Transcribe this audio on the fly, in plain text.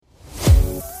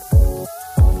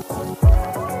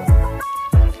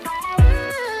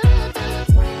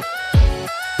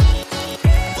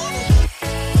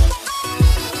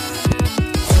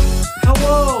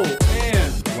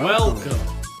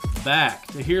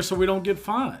here so we don't get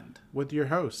fined. With your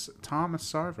hosts, Thomas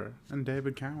Sarver and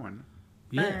David Cowan.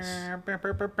 Yes.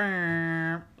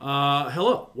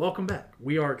 Hello. Welcome back.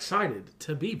 We are excited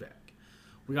to be back.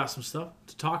 We got some stuff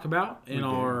to talk about in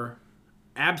our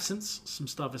absence. Some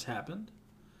stuff has happened.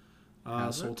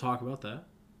 So we'll talk about that.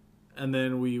 And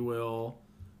then we will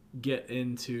get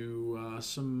into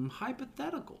some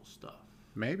hypothetical stuff.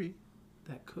 Maybe.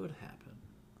 That could happen.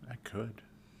 That could.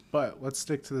 But let's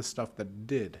stick to the stuff that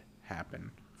did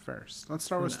happen first. Let's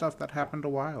start with stuff that happened a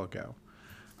while ago.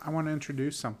 I want to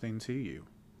introduce something to you.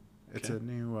 It's a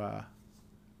new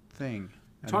thing.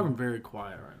 I'm talking very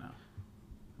quiet right now.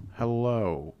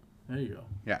 Hello. There you go.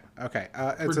 Yeah, okay.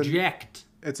 Project.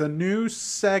 It's a new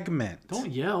segment.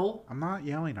 Don't yell. I'm not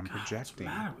yelling. I'm projecting.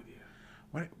 What's the matter with you?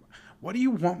 What do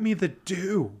you want me to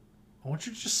do? I want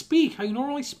you to just speak how you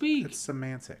normally speak. It's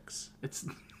semantics. It's...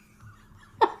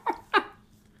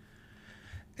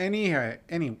 Anyhow,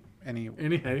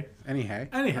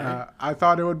 I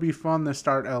thought it would be fun to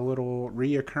start a little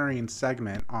reoccurring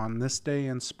segment on this day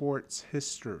in sports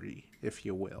history, if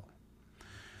you will.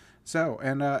 So,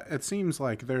 and it seems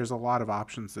like there's a lot of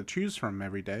options to choose from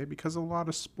every day because a lot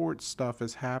of sports stuff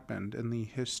has happened in the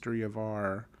history of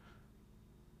our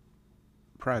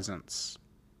presence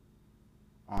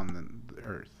on the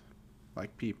earth,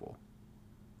 like people.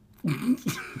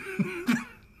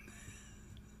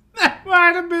 That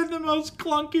might have been the most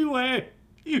clunky way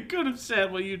you could have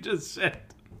said what you just said.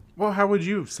 Well, how would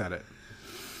you have said it?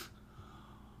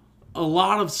 A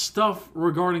lot of stuff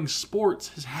regarding sports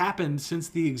has happened since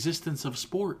the existence of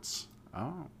sports.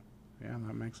 Oh, yeah,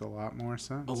 that makes a lot more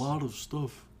sense. A lot of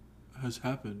stuff has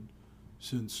happened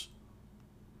since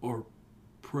our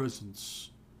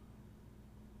presence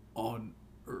on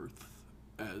Earth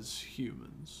as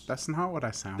humans. That's not what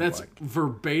I sound like. That's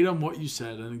verbatim what you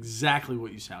said and exactly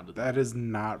what you sounded like. That is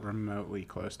not remotely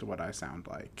close to what I sound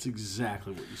like. It's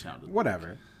exactly what you sounded like.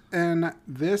 Whatever. And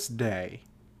this day,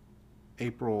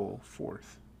 April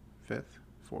 4th, 5th,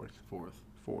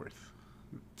 4th.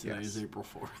 Today is April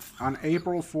 4th. On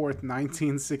April 4th,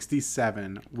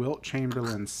 1967, Wilt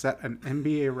Chamberlain set an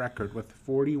NBA record with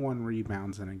 41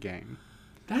 rebounds in a game.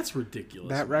 That's ridiculous.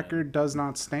 That record does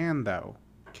not stand, though.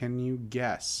 Can you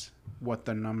guess what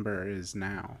the number is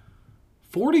now?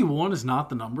 41 is not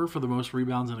the number for the most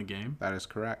rebounds in a game? That is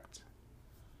correct.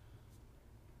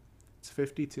 It's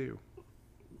 52.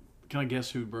 Can I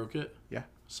guess who broke it? Yeah.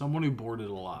 Someone who boarded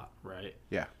a lot, right?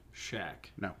 Yeah.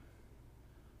 Shaq. No.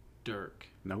 Dirk.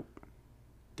 Nope.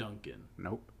 Duncan.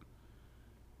 Nope.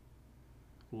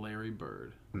 Larry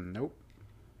Bird. Nope.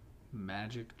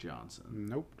 Magic Johnson.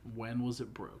 Nope. When was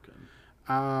it broken?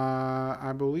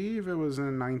 I believe it was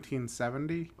in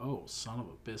 1970. Oh, son of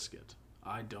a biscuit.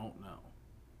 I don't know.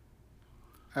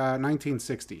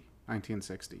 1960.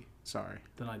 1960. Sorry.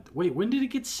 Wait, when did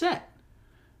it get set?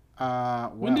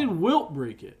 Well, when did Wilt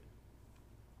break it?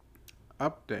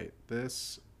 Update.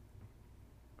 This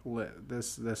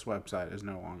website is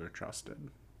no longer trusted.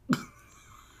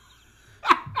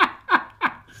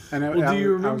 And do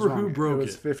you remember who broke it? It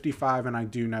was 55, and I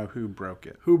do know who broke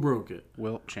it. Who broke it?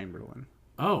 Wilt Chamberlain.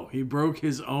 Oh, he broke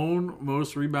his own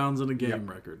most rebounds in a game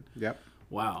record. Yep.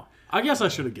 Wow. I guess I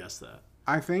should have guessed that.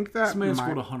 I think that this man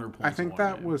scored 100 points. I think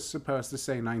that was supposed to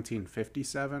say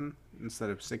 1957 instead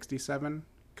of 67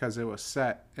 because it was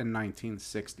set in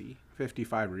 1960.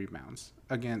 55 rebounds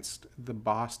against the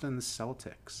Boston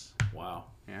Celtics. Wow.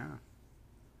 Yeah.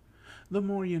 The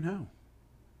more you know.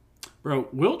 Bro,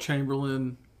 Wilt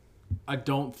Chamberlain, I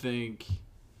don't think,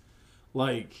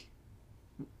 like,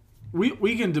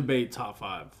 we can debate top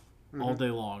 5 all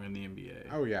day long in the NBA.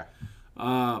 Oh, yeah.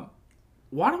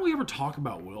 Why don't we ever talk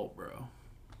about Wilt, bro?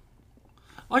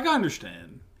 Like, I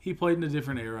understand. He played in a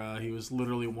different era. He was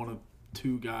literally one of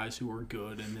 2 guys who were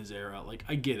good in his era. Like,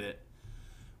 I get it.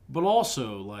 But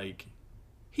also, like,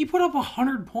 he put up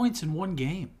 100 points in one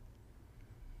game.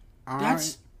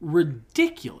 That's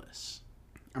ridiculous.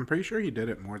 I'm pretty sure he did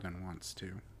it more than once,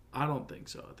 too. I don't think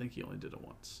so. I think he only did it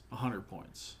once. 100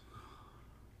 points.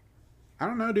 I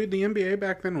don't know, dude. The NBA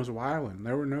back then was wildin'.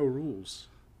 There were no rules.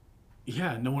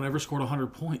 Yeah, no one ever scored 100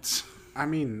 points. I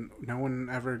mean, no one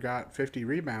ever got 50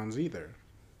 rebounds either.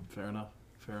 Fair enough.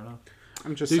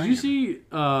 I'm just saying. Did you see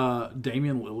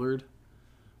Damian Lillard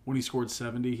when he scored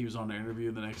 70? He was on an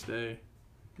interview the next day.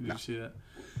 Did you see that?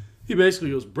 He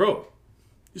basically goes, bro,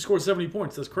 you scored 70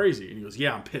 points. That's crazy. And he goes,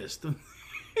 yeah, I'm pissed.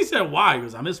 He said, why? He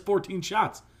goes, I missed 14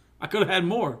 shots. I could have had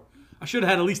more. I should have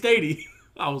had at least 80.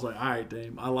 I was like, all right,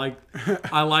 Dame. I like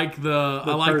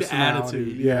the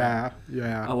attitude. Yeah.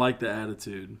 I like the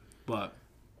attitude. But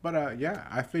yeah,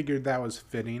 I figured that was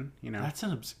fitting, you know.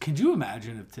 Could you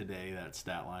imagine if today that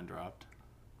stat line dropped?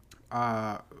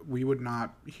 we would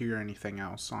not hear anything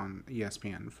else on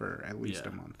ESPN for at least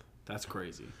a month. That's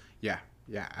crazy. Yeah,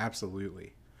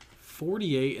 absolutely.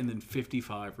 48 and then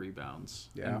 55 rebounds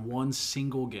in one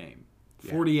single game.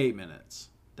 48 minutes.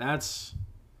 That's...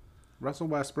 Russell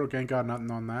Westbrook ain't got nothing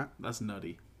on that. That's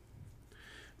nutty.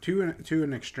 To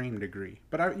an extreme degree.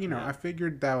 But I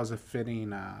figured that was a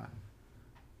fitting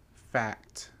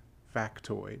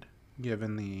factoid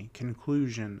given the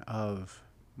conclusion of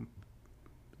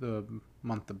the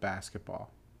month of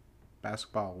basketball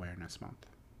Awareness Month,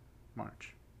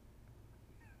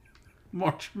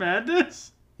 March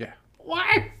Madness? Yeah.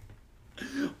 Why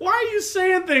are you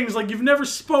saying things like you've never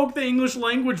spoke the English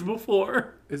language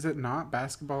before? Is it not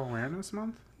Basketball Awareness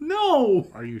Month? No.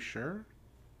 Are you sure?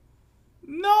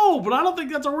 No, but I don't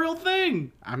think that's a real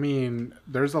thing. I mean,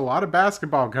 there's a lot of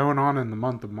basketball going on in the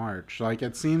month of March. Like,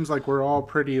 it seems like we're all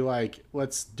pretty, like,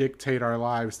 let's dictate our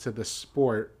lives to the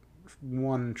sport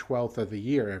 1/12 of the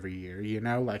year every year, you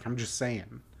know? Like, I'm just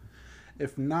saying.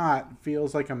 If not,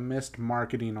 feels like a missed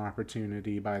marketing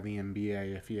opportunity by the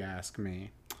NBA, if you ask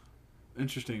me.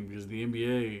 Interesting, because the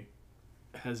NBA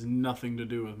has nothing to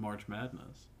do with March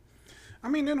Madness. I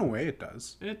mean, in a way it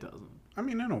does. It doesn't. I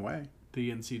mean, in a way. The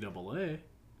NCAA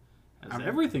has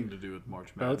everything to do with March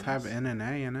Madness. Both have N and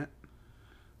A in it.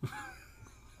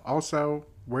 Also,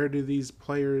 where do these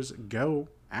players go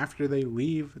after they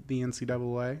leave the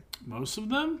NCAA? Most of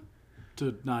them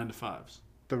to 9 to 5s.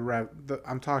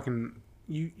 I'm talking.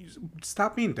 You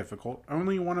stop being difficult.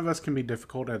 Only one of us can be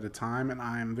difficult at a time, and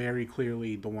I am very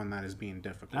clearly the one that is being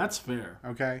difficult. That's fair.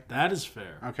 Okay? That is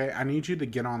fair. Okay, I need you to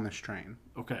get on this train.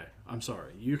 Okay, I'm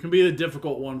sorry. You can be the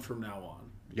difficult one from now on.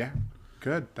 Yeah,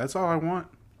 good. That's all I want.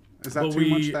 Is that too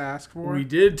much to ask for? We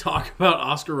did talk about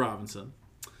Oscar Robinson.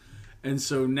 And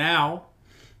so now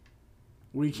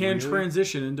we can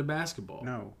transition into basketball.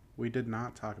 No, we did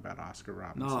not talk about Oscar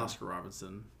Robinson. Not Oscar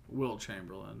Robinson. Wilt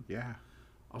Chamberlain. Yeah.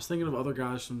 I was thinking of other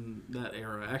guys from that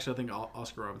era. Actually, I think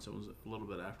Oscar Robinson was a little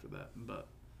bit after that. But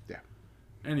yeah.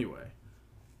 Anyway,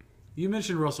 you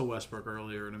mentioned Russell Westbrook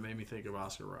earlier, and it made me think of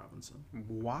Oscar Robinson.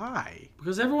 Why?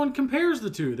 Because everyone compares the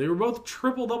two. They were both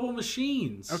triple-double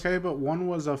machines. Okay, but one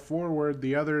was a forward,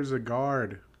 the other is a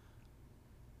guard.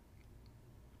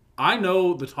 I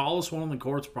know the tallest one on the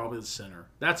court is probably the center.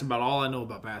 That's about all I know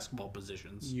about basketball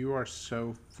positions. You are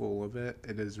so full of it.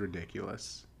 It is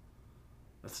ridiculous.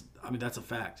 That's a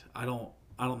fact. I don't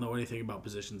know anything about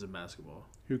positions in basketball.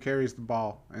 Who carries the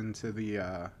ball into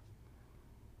the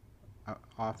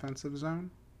offensive zone?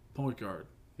 Point guard.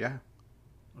 Yeah.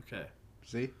 Okay.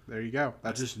 See, there you go.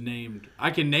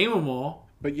 I can name them all.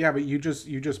 But yeah, but you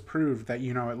just proved that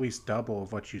you know at least double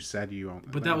of what you said you own.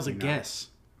 But that was a guess.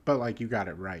 But like you got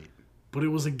it right. But it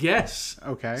was a guess.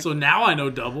 Okay. So now I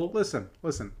know double. Listen.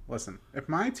 If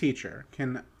my teacher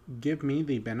can give me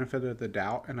the benefit of the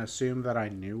doubt and assume that I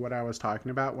knew what I was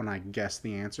talking about when I guessed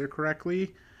the answer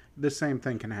correctly, the same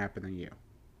thing can happen to you.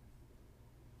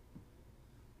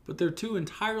 But they're two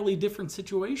entirely different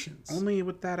situations. Only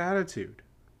with that attitude.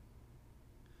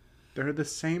 They're the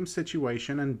same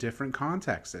situation in different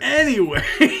contexts. Anyway.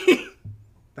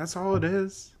 That's all it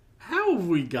is. How have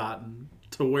we gotten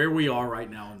to where we are right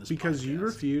now in this Because podcast? you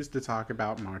refuse to talk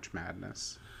about March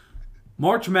Madness.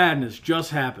 March Madness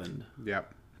just happened.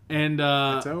 Yep. And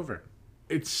it's over.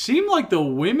 It seemed like the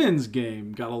women's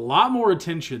game got a lot more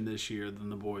attention this year than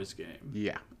the boys' game.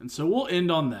 Yeah. And so we'll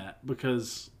end on that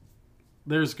because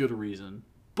there's good reason.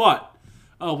 But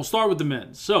we'll start with the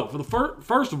men. So for the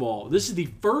first of all, this is the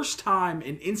first time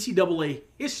in NCAA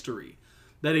history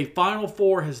that a Final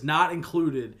Four has not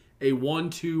included a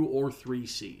 1, 2, or 3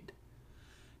 seed.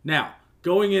 Now,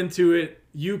 going into it,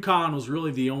 UConn was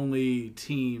really the only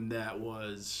team that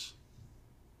was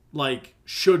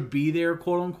should be there,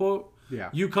 quote unquote. Yeah.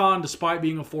 UConn, despite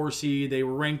being a 4 seed, they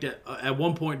were ranked at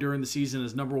one point during the season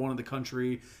as number 1 in the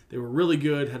country. They were really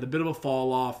good, had a bit of a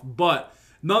fall off, but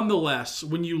nonetheless,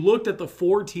 when you looked at the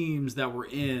 4 teams that were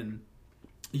in,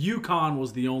 UConn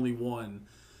was the only one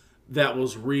that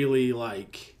was really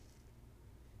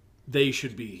they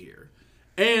should be here.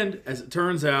 And as it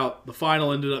turns out, the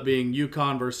final ended up being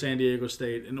UConn versus San Diego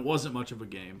State, and it wasn't much of a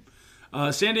game.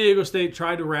 San Diego State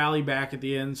tried to rally back at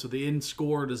the end, so the end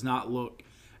score does not look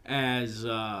as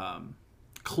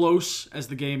close as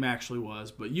the game actually was.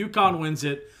 But UConn wins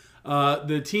it.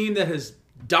 The team that has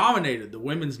dominated the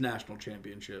women's national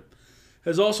championship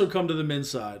has also come to the men's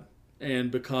side and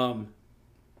become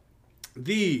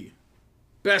the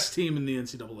best team in the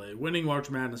NCAA, winning March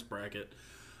Madness bracket.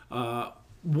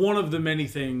 One of the many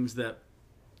things that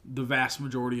the vast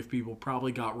majority of people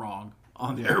probably got wrong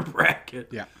on their bracket.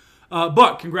 Yeah.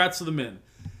 But congrats to the men.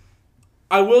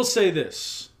 I will say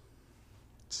this.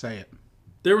 Say it.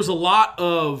 There was a lot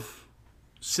of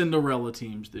Cinderella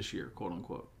teams this year, quote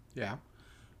unquote. Yeah.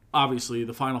 Obviously,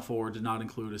 the Final Four did not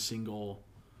include a single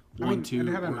 1, 2, it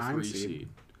had a or 9 3 seed. seed.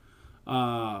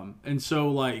 And so,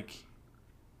 like,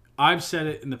 I've said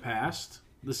it in the past,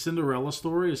 the Cinderella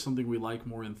story is something we like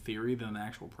more in theory than in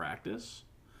actual practice.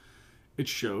 It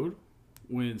showed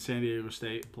when San Diego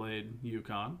State played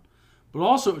UConn, but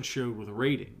also it showed with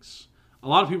ratings. A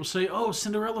lot of people say, oh,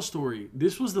 Cinderella story.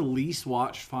 This was the least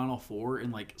watched Final Four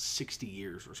in like 60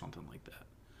 years or something like that.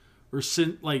 Or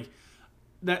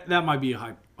that might be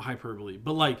a hyperbole,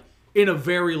 but like in a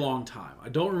very long time. I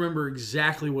don't remember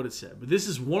exactly what it said, but this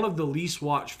is one of the least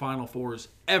watched Final Fours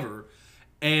ever,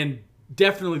 and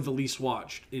definitely the least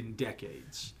watched in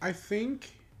decades. I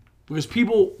think Because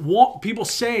people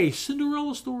say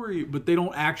Cinderella story, but they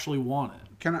don't actually want it.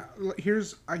 I'm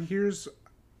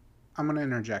going to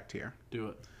interject here. Do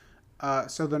it.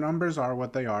 So the numbers are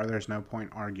what they are. There's no point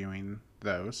arguing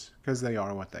those because they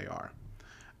are what they are.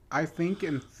 I think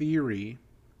in theory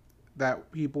that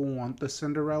people want the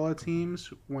Cinderella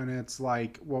teams when it's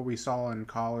like what we saw in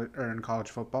college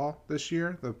football this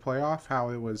year, the playoff, how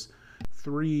it was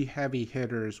 3 heavy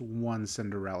hitters, 1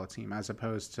 Cinderella team, as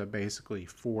opposed to basically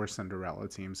 4 Cinderella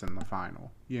teams in the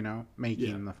final,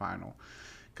 making the final.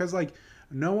 Because, like,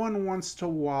 no one wants to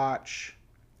watch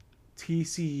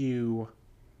TCU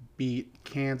beat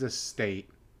Kansas State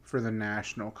for the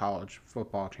National College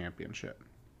Football Championship.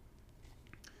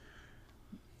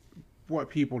 What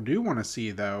people do want to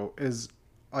see, though, is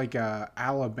like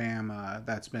Alabama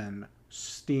that's been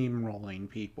steamrolling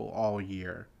people all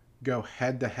year go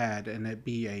head-to-head and it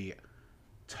be a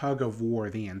tug of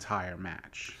war the entire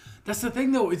match. That's the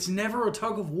thing, though. It's never a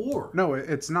tug of war. No,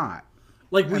 it's not.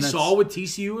 Like we saw with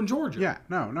TCU and Georgia. Yeah,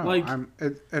 no. Like,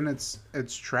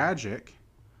 it's tragic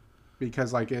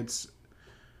because, like, this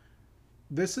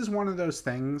is one of those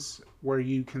things where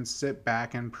you can sit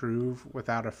back and prove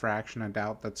without a fraction of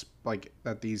doubt that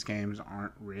these games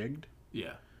aren't rigged.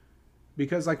 Yeah.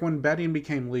 Because, like, when betting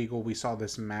became legal, we saw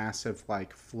this massive,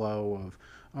 like, flow of,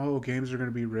 oh, games are going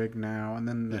to be rigged now. And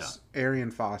then this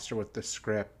Arian Foster with the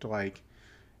script, like,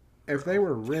 if they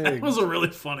were rigged... That was a really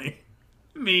funny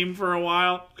meme for a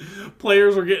while.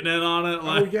 Players were getting in on it.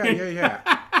 Like... Oh, yeah.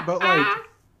 But, like,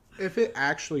 if it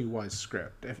actually was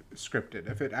scripted,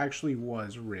 if it actually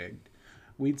was rigged,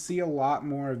 we'd see a lot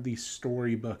more of these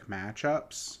storybook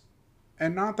matchups.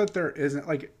 And not that there isn't,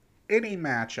 like, any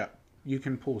matchup you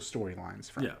can pull storylines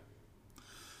from. Yeah.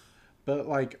 But,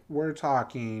 like, we're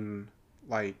talking,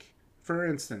 like, for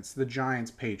instance, the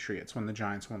Giants-Patriots when the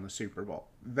Giants won the Super Bowl.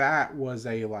 That was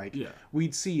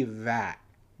we'd see that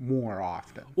more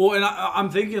often. Well, and I'm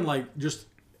thinking, like, just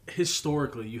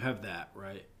historically, you have that,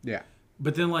 right? Yeah.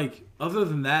 But then, like, other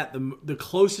than that, the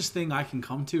closest thing I can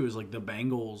come to is, like, the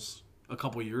Bengals a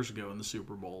couple years ago in the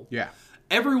Super Bowl. Yeah.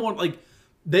 Everyone, like,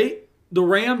 the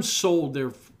Rams sold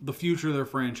the future of their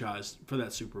franchise for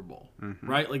that Super Bowl,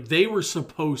 right? Like, they were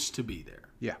supposed to be there.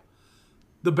 Yeah.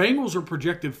 The Bengals are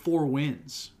projected 4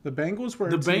 wins. The Bengals were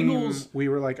Bengals. We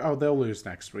were like, oh, they'll lose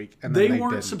next week, and then they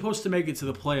weren't didn't. supposed to make it to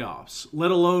the playoffs,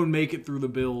 let alone make it through the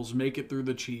Bills, make it through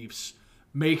the Chiefs,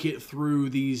 make it through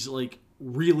these like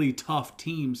really tough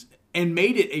teams, and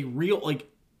made it a real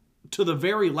to the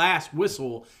very last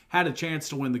whistle had a chance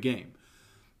to win the game.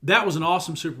 That was an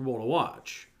awesome Super Bowl to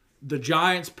watch. The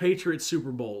Giants-Patriots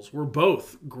Super Bowls were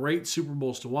both great Super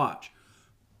Bowls to watch.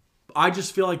 I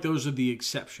just feel like those are the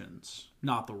exceptions,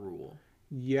 not the rule.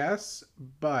 Yes,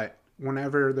 but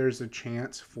whenever there's a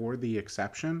chance for the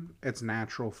exception, it's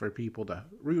natural for people to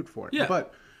root for it. Yeah.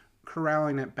 But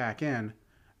corralling it back in,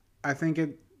 I think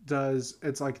it does.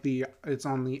 It's on the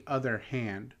other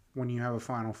hand when you have a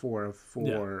Final Four of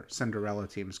 4 Cinderella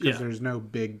teams because there's no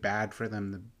big bad for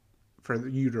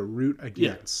you to root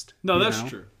against. No, that's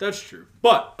true. That's true.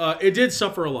 But it did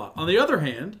suffer a lot. On the other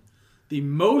hand, the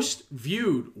most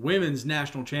viewed women's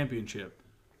national championship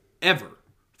ever.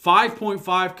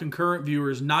 5.5 concurrent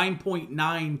viewers,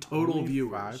 9.9 total Only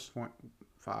viewers.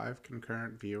 5.5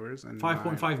 concurrent viewers and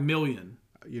 5.5 million.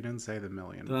 You didn't say the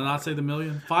million. Did I not say the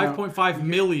million? 5.5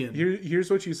 million. Here's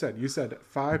what you said. You said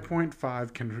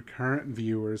 5.5 concurrent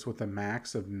viewers with a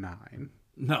max of 9.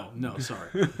 No,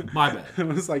 sorry. My bad. It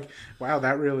was like, wow,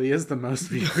 that really is the most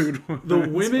viewed one. The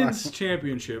women's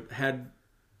championship had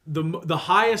the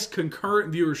highest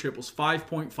concurrent viewership was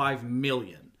 5.5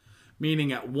 million,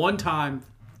 meaning at one time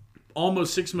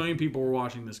almost 6 million people were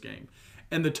watching this game.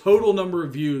 And the total number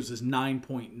of views is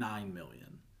 9.9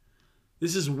 million.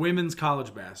 This is women's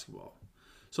college basketball.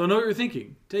 So I know what you're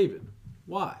thinking, David,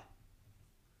 why?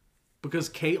 because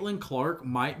Caitlin Clark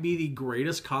might be the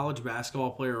greatest college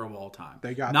basketball player of all time.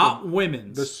 They got not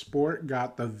women's. The sport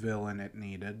got the villain it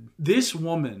needed. This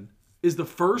woman is the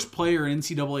first player in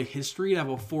NCAA history to have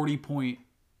a 40-point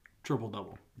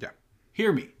triple-double. Yeah.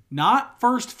 Hear me. Not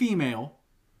first female,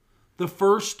 the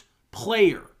first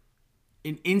player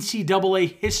in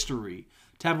NCAA history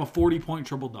to have a 40-point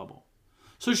triple-double.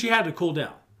 So she had to cool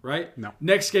down, right? No.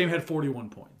 Next game had 41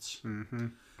 points. Mm-hmm.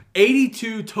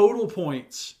 82 total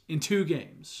points in 2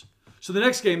 games. So the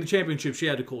next game, the championship, she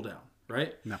had to cool down,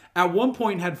 right? No. At one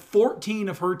point, had 14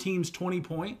 of her team's 20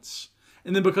 points.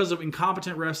 And then because of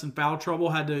incompetent refs and foul trouble,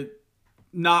 had to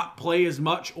not play as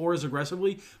much or as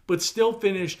aggressively, but still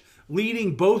finished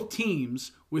leading both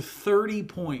teams with 30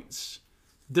 points,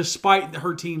 despite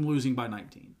her team losing by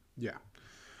 19. Yeah.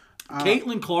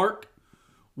 Caitlin Clark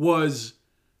was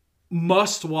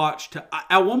must-watch.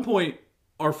 At one point,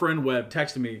 our friend Webb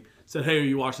texted me, said, "Hey, are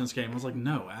you watching this game?" I was like,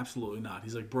 "No, absolutely not."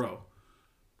 He's like, "Bro,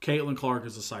 Caitlin Clark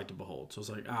is a sight to behold." So I was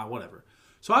like, whatever.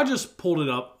 So I just pulled it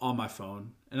up on my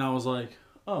phone, and I was like,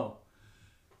 "Oh,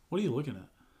 what are you looking at?"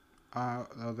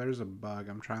 There's a bug.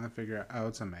 I'm trying to figure out. Oh,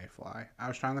 it's a mayfly. I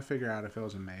was trying to figure out if it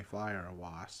was a mayfly or a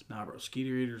wasp. Nah, bro,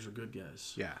 skeeter eaters are good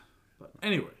guys. Yeah. But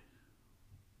anyway,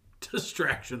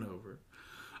 distraction over.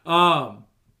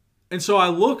 And so I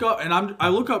look up, and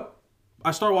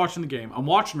I start watching the game. I'm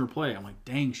watching her play. I'm like,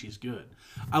 dang, she's good.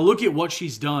 I look at what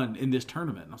she's done in this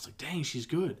tournament, and I was like, dang, she's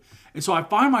good. And so I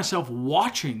find myself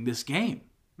watching this game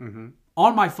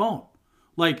on my phone.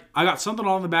 Like, I got something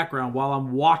on in the background while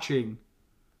I'm watching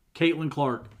Caitlin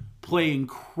Clark play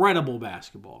incredible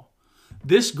basketball.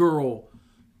 This girl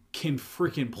can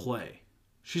freaking play.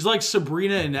 She's like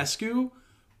Sabrina Ionescu,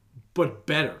 but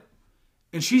better.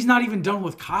 And she's not even done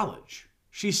with college.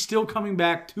 She's still coming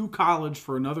back to college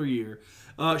for another year.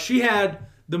 She had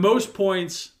the most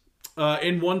points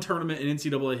in one tournament in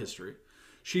NCAA history.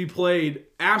 She played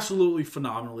absolutely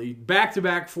phenomenally.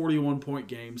 Back-to-back 41-point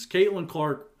games. Caitlin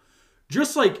Clark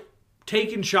just like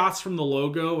taking shots from the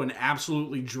logo and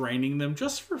absolutely draining them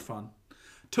just for fun.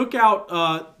 Took out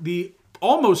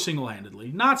almost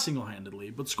single-handedly, not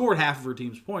single-handedly, but scored half of her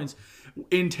team's points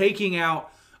in taking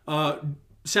out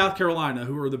South Carolina,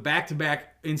 who are the back-to-back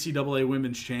NCAA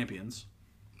women's champions,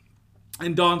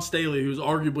 and Dawn Staley, who's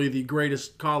arguably the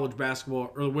greatest college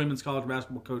basketball or women's college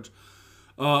basketball coach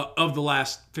of the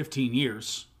last 15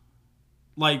 years.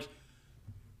 Like,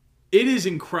 it is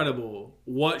incredible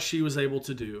what she was able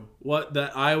to do, what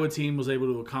that Iowa team was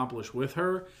able to accomplish with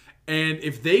her. And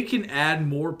if they can add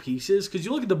more pieces, because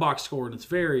you look at the box score and it's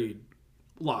very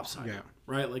lopsided,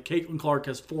 right? Like Caitlin Clark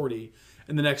has 40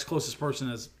 and the next closest person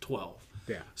has 12.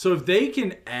 Yeah. So if they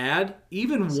can add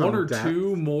even Some one or depth.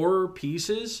 two more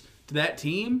pieces to that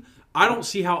team, I don't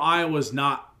see how Iowa's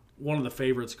not one of the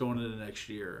favorites going into next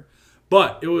year.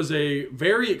 But it was a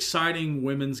very exciting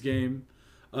women's game.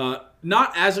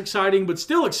 Not as exciting, but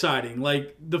still exciting.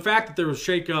 Like the fact that there was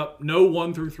shake-up, no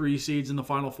 1 through 3 seeds in the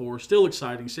Final Four, still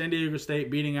exciting. San Diego State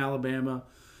beating Alabama,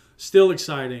 still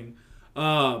exciting.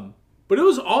 But it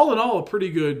was all in all a pretty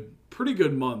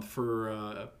good month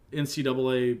for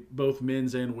NCAA, both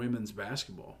men's and women's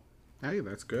basketball. Hey,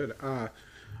 that's good.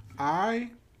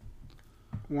 I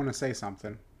want to say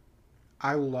something.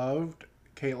 I loved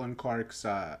Caitlin Clark's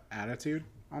attitude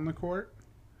on the court,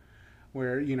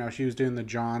 where, you know, she was doing the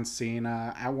John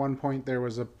Cena. At one point, there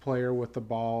was a player with the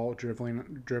ball dribbling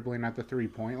at the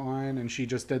 3-point line, and she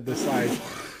just did this, like,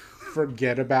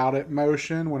 forget about it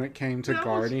motion when it came to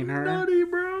guarding her. Nutty,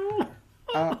 bro.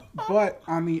 But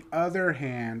on the other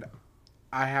hand,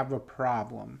 I have a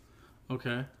problem.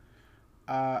 Okay.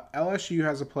 LSU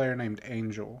has a player named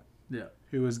Angel Yeah.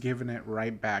 who was giving it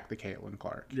right back to Caitlin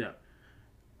Clark. Yeah.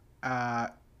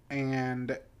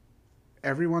 And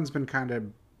everyone's been kind of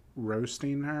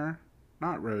roasting her.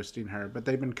 Not roasting her, but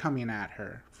they've been coming at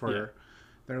her for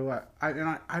they're like,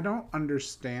 I don't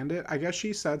understand it. I guess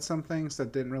she said some things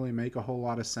that didn't really make a whole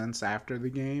lot of sense after the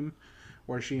game,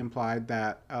 where she implied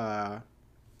that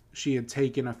she had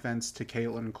taken offense to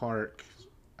Caitlin Clark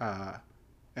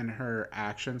and her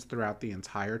actions throughout the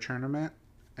entire tournament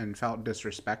and felt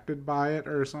disrespected by it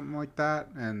or something like that.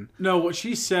 And No, what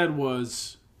she said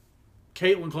was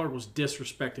Caitlin Clark was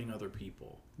disrespecting other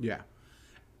people. yeah.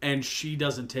 And she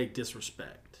doesn't take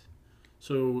disrespect.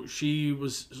 So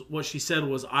what she said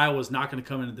was, Iowa's not going to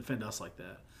come in and defend us like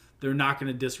that. They're not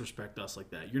going to disrespect us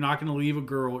like that. You're not going to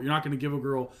you're not going to give a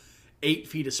girl 8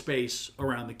 feet of space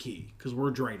around the key because we're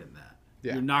draining that.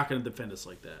 Yeah. You're not going to defend us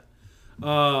like that.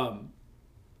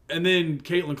 And then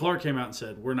Caitlin Clark came out and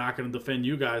said, we're not going to defend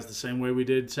you guys the same way we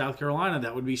did South Carolina.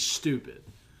 That would be stupid.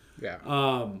 Yeah.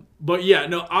 But yeah,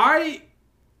 no, I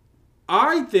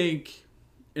think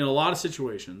in a lot of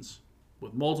situations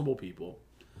with multiple people.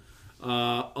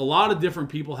 A lot of different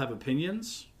people have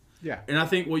opinions. Yeah. And I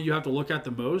think what you have to look at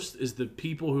the most is the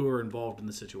people who are involved in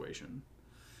the situation.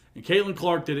 And Caitlin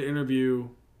Clark did an interview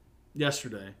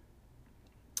yesterday.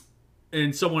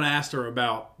 And someone asked her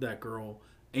about that girl,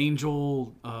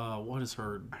 Angel, what is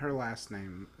her? Her last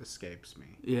name escapes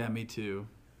me. Yeah, me too.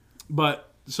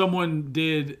 But someone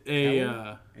did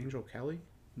a... Angel Kelly?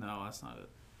 No, that's not it.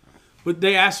 But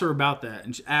they asked her about that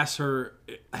and asked her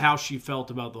how she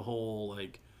felt about the whole,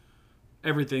 like,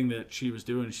 everything that she was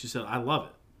doing. And she said, I love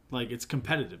it. Like, it's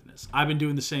competitiveness. I've been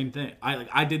doing the same thing.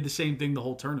 I did the same thing the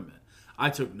whole tournament. I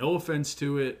took no offense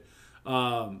to it.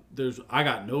 I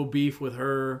got no beef with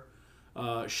her.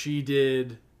 She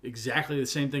did exactly the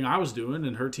same thing I was doing,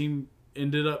 and her team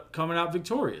ended up coming out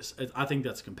victorious. I think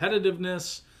that's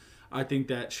competitiveness. I think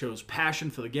that shows passion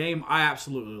for the game. I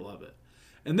absolutely love it.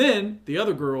 And then the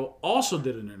other girl also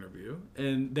did an interview,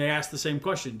 and they asked the same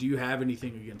question. Do you have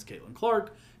anything against Caitlin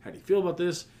Clark? How do you feel about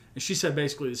this? And she said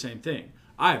basically the same thing.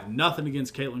 I have nothing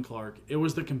against Caitlin Clark. It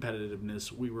was the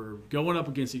competitiveness. We were going up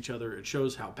against each other. It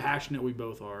shows how passionate we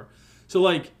both are. So,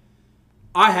 like,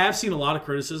 I have seen a lot of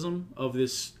criticism of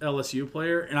this LSU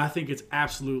player, and I think it's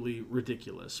absolutely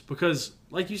ridiculous. Because,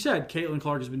 like you said, Caitlin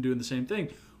Clark has been doing the same thing,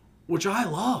 which I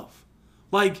love.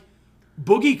 Like,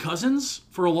 Boogie Cousins,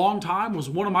 for a long time, was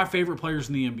one of my favorite players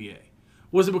in the NBA.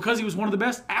 Was it because he was one of the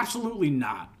best? Absolutely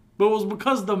not. But it was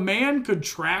because the man could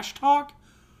trash talk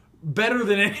better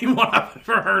than anyone I've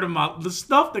ever heard of. The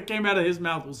stuff that came out of his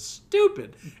mouth was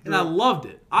stupid, and I loved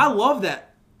it. I love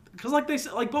that because, like they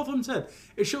said, like both of them said,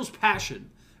 it shows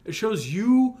passion. It shows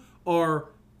you are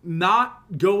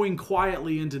not going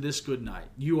quietly into this good night.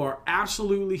 You are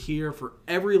absolutely here for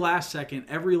every last second,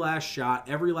 every last shot,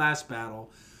 every last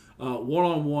battle,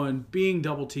 one-on-one, being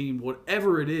double-teamed,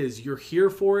 whatever it is. You're here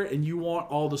for it, and you want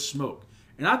all the smoke.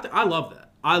 And I love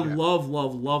that. I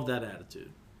love that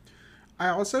attitude. I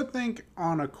also think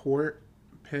on a court,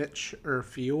 pitch, or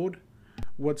field,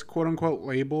 what's quote-unquote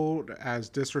labeled as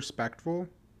disrespectful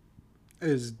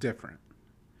is different.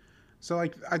 So,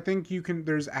 like, I think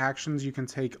there's actions you can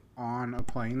take on a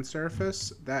playing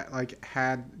surface that, like,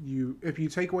 if you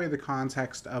take away the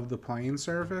context of the playing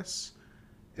surface,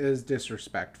 is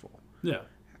disrespectful. Yeah.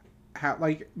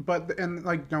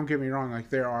 Don't get me wrong, like,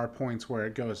 there are points where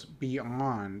it goes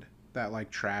beyond that,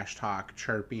 like, trash talk,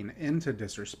 chirping into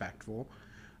disrespectful.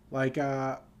 Like,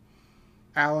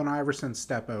 Allen Iverson's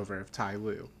step over of Ty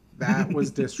Lue. That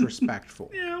was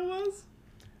disrespectful. Yeah, it was.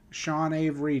 Sean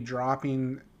Avery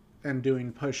dropping and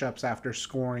doing push-ups after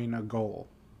scoring a goal.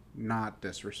 Not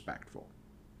disrespectful.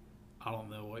 I don't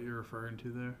know what you're referring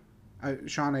to there.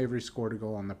 Sean Avery scored a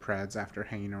goal on the Preds after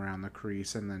hanging around the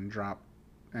crease and then dropped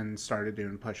and started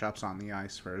doing push-ups on the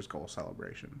ice for his goal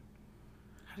celebration.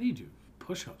 How do you do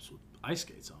push-ups with ice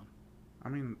skates on? I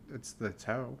mean, it's the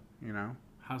toe, you know?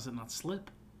 How does it not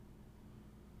slip?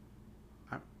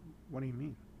 What do you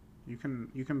mean? You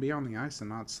can be on the ice and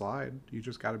not slide. You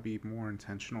just got to be more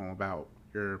intentional about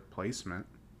your placement.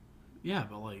 Yeah,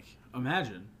 but, like,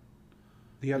 imagine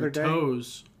the other day,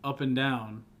 toes up and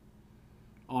down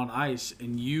on ice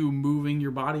and you moving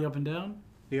your body up and down.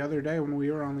 The other day when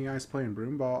we were on the ice playing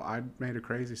broomball, I made a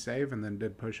crazy save and then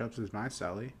did push-ups as my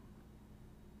celly.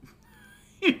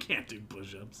 You can't do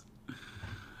push-ups.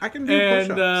 I can do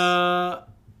push-ups. And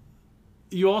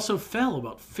you also fell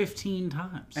about 15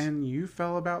 times. And you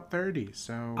fell about 30,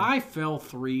 so... I fell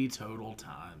 3 total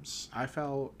times. I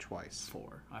fell twice.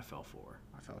 4. I fell 4.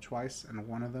 I fell twice, and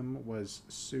one of them was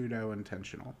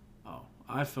pseudo-intentional. Oh,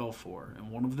 I fell 4,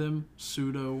 and one of them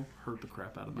pseudo hurt the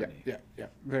crap out of my knee. Yeah.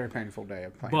 Very painful day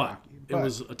of playing but hockey. It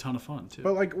was a ton of fun, too.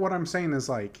 But, like, what I'm saying is,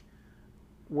 like,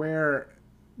 where...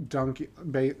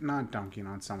 not dunking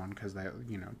on someone because they,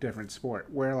 different sport,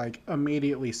 where, like,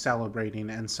 immediately celebrating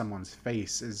in someone's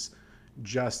face is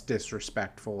just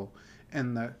disrespectful.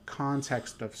 In the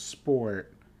context of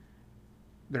sport,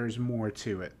 there's more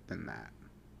to it than that.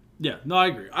 Yeah, no, I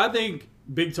agree. I think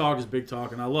big talk is big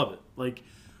talk, and I love it. Like,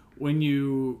 when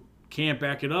you can't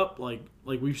back it up, like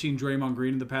we've seen Draymond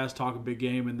Green in the past talk a big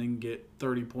game and then get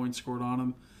 30 points scored on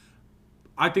him.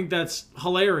 I think that's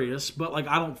hilarious, but, like,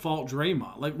 I don't fault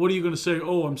Draymond. Like, what are you going to say?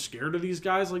 Oh, I'm scared of these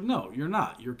guys? Like, no, you're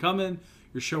not. You're coming.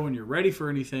 You're showing you're ready for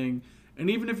anything. And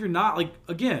even if you're not, like,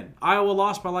 again, Iowa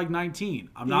lost by, like,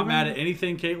 19. I'm not mad at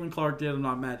anything Caitlin Clark did. I'm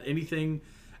not mad at anything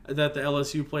that the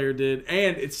LSU player did.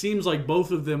 And it seems like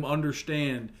both of them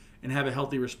understand and have a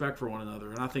healthy respect for one another.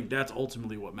 And I think that's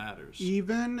ultimately what matters.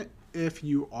 Even if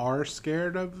you are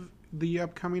scared of the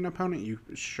upcoming opponent, you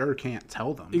sure can't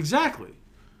tell them. Exactly.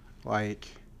 Like,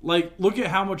 Like, look at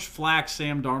how much flack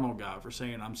Sam Darnold got for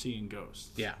saying I'm seeing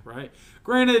ghosts. Yeah. Right?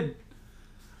 Granted,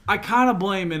 I kind of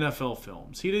blame NFL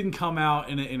Films. He didn't come out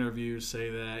in an interview say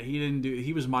that.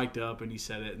 He was mic'd up and he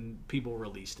said it and people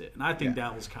released it. And I think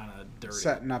that was kind of dirty.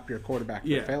 Setting up your quarterback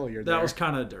for failure there. That was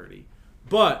kind of dirty.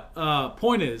 But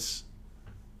point is,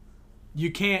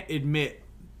 you can't admit.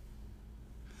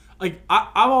 Like,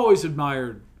 I've always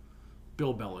admired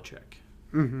Bill Belichick.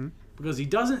 Mm-hmm. Because he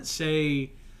doesn't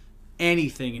say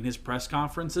anything in his press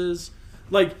conferences.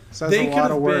 Like, says they a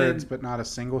lot of words, but not a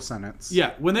single sentence.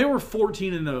 Yeah, when they were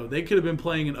 14-0, they could have been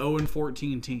playing an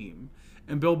 0-14 team,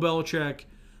 and Bill Belichick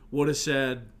would have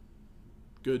said,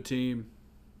 "Good team.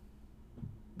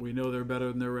 We know they're better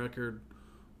than their record.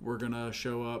 We're gonna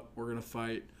show up. We're gonna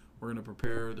fight. We're gonna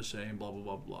prepare the same. Blah blah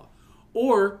blah blah."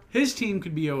 Or his team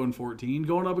could be 0-14,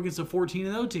 going up against a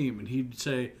 14-0 team, and he'd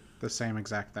say the same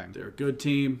exact thing. They're a good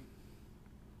team.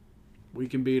 We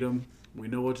can beat them. We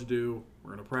know what to do.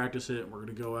 We're gonna practice it. We're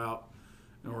gonna go out,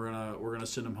 and we're gonna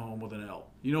send them home with an L.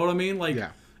 You know what I mean? Like,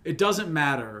 It doesn't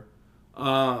matter.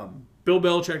 Bill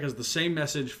Belichick has the same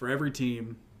message for every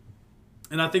team,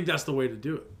 and I think that's the way to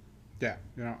do it. Yeah,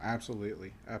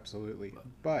 absolutely.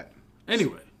 But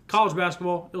anyway, college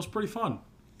basketball, it was pretty fun.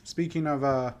 Speaking of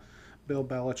Bill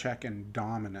Belichick and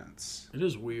dominance, it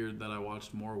is weird that I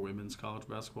watched more women's college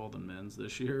basketball than men's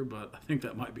this year, but I think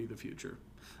that might be the future.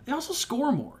 They also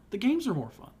score more. The games are more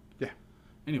fun. Yeah.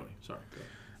 Anyway, sorry.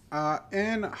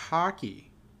 In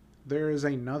hockey, there is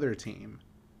another team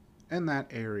in that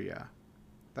area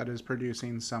that is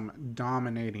producing some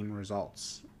dominating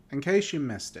results. In case you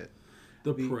missed it.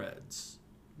 The Preds.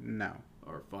 No.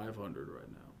 Are 500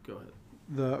 right now. Go ahead.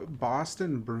 The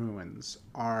Boston Bruins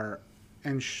are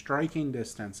in striking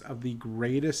distance of the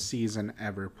greatest season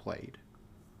ever played.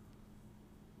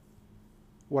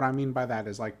 What I mean by that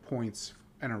is like points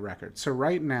in a record. So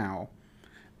right now,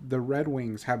 the Red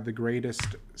Wings have the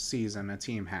greatest season a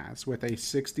team has with a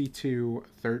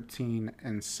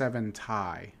 62-13-7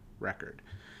 tie record.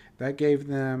 That gave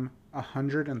them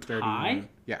 130. Tie?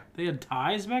 Yeah. They had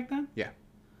ties back then? Yeah.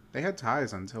 They had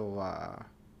ties until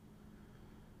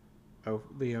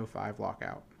the 05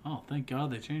 lockout. Oh, thank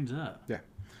God they changed that. Yeah.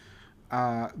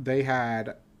 They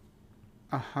had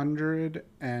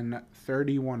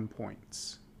 131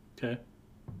 points. Okay.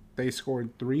 They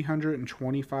scored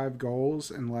 325 goals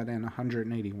and let in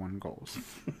 181 goals.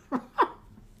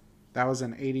 That was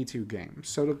in 82 games.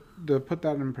 So to put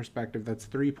that in perspective, that's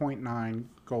 3.9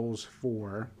 goals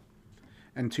for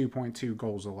and 2.2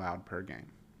 goals allowed per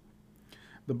game.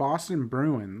 The Boston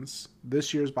Bruins,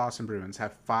 this year's Boston Bruins,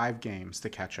 have 5 games to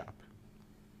catch up.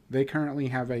 They currently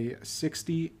have a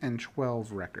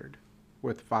 60-12 record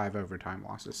with 5 overtime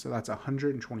losses. So that's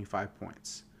 125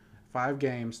 points. 5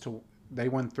 games to they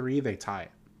won 3, they tie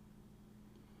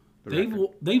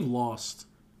it. They've lost.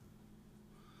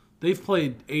 They've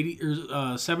played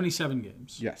 77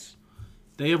 games. Yes.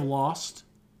 They have lost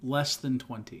less than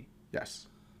 20. Yes.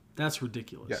 That's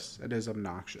ridiculous. Yes, it is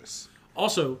obnoxious.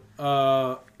 Also,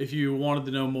 if you wanted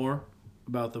to know more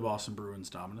about the Boston Bruins'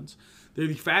 dominance, they're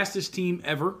the fastest team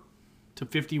ever to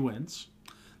 50 wins.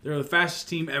 They're the fastest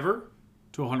team ever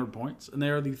to 100 points. And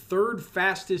they are the 3rd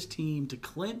fastest team to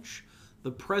clinch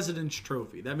the President's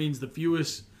Trophy. That means the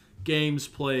fewest games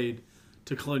played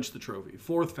to clinch the trophy.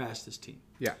 4th fastest team.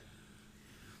 Yeah.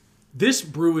 This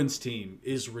Bruins team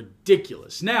is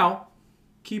ridiculous. Now,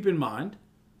 keep in mind,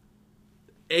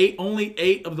 only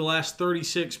 8 of the last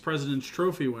 36 President's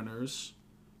Trophy winners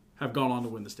have gone on to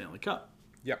win the Stanley Cup.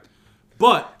 Yep.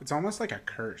 But it's almost like a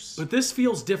curse. But this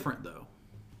feels different, though.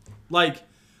 Like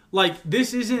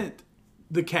this isn't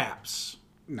the Caps.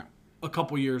 No. A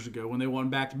couple years ago when they won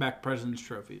back-to-back President's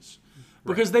Trophies.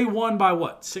 Because they won by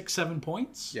what, 6-7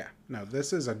 points? Yeah. No,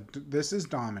 this is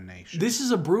domination. This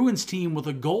is a Bruins team with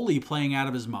a goalie playing out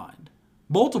of his mind.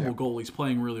 Multiple goalies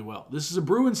playing really well. This is a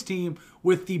Bruins team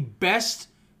with the best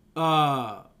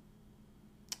why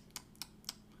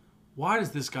is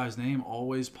this guy's name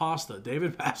always Pasta?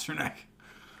 David Pastrnak.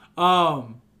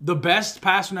 The best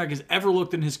Pastrnak has ever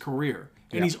looked in his career.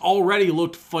 And he's already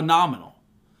looked phenomenal.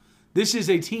 This is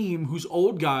a team whose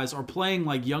old guys are playing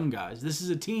like young guys. This is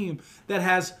a team that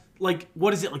has,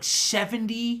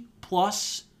 70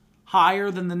 plus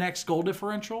higher than the next goal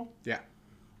differential? Yeah.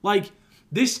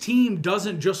 This team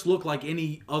doesn't just look like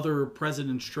any other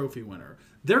President's Trophy winner.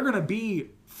 They're going to be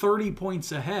 30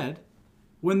 points ahead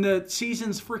when the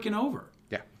season's freaking over.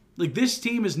 Yeah. This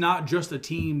team is not just a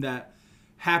team that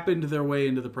happened their way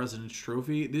into the President's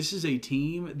Trophy. This is a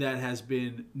team that has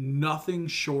been nothing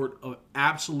short of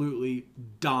absolutely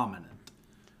dominant.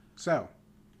 So,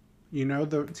 You know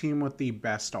the team with the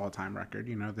best all-time record.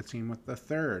 You know the team with the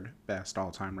third best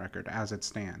all-time record as it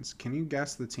stands. Can you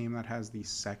guess the team that has the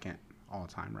second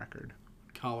all-time record?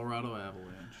 Colorado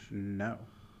Avalanche. No.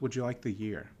 Would you like the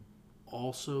year?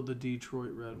 Also the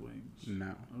Detroit Red Wings.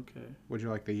 No. Okay. Would you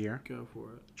like the year? Go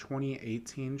for it.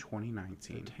 2018, The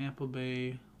 2019. Tampa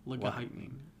Bay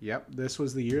Lightning. Yep, this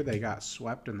was the year they got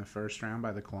swept in the first round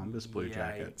by the Columbus Blue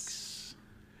Jackets.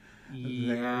 There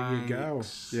you go.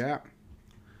 Yeah.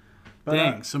 But,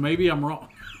 Dang, so maybe I'm wrong.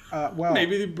 well,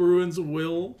 Maybe the Bruins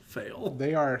will fail.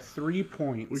 they are 3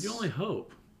 points. We can only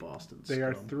hope. Boston's They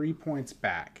are scum. 3 points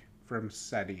back from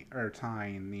setting or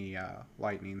tying the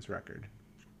Lightning's record.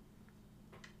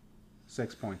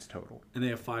 6 points total. And they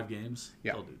have 5 games?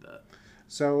 Yeah. They'll do that.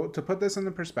 So to put this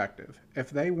into perspective, if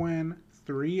they win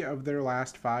 3 of their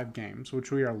last 5 games,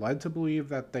 which we are led to believe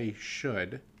that they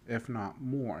should, if not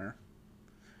more,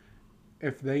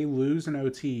 if they lose an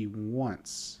OT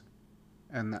once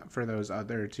and for those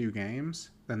other 2 games,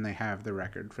 then they have the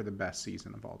record for the best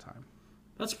season of all time.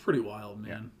 That's pretty wild, man.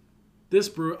 Yeah. This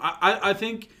I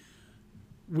think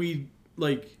we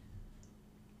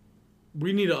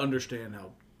need to understand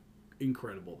how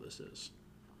incredible this is.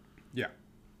 Yeah.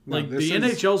 Like, the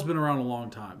NHL's been around a long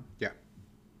time. Yeah.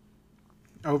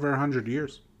 Over 100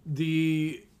 years.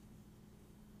 The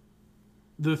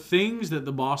things that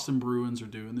the Boston Bruins are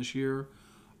doing this year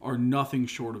are nothing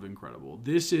short of incredible.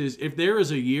 This is, if there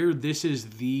is a year, this is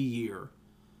the year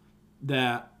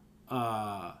that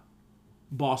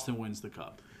Boston wins the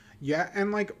cup. Yeah,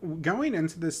 and like going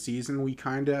into this season, we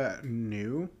kind of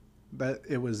knew that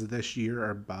it was this year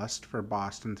or bust for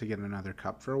Boston to get another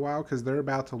cup for a while, because they're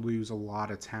about to lose a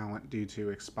lot of talent due to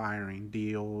expiring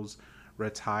deals,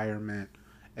 retirement,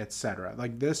 etc.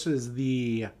 Like, this is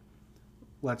the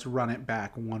let's run it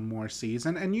back one more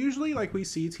season. And usually, like, we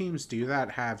see teams do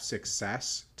that, have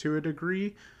success to a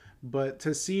degree, but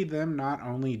to see them not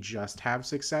only just have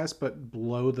success but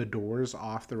blow the doors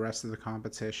off the rest of the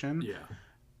competition. Yeah.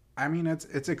 I mean,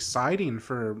 it's exciting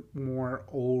for more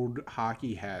old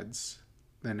hockey heads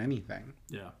than anything.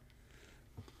 Yeah.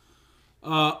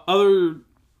 Other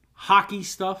hockey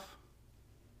stuff.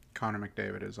 Connor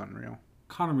McDavid is unreal.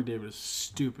 Connor McDavid is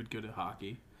stupid good at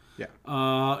hockey.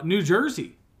 Yeah. New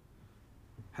Jersey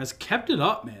has kept it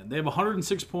up, man. They have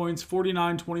 106 points,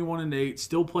 49, 21, and 8.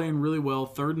 Still playing really well.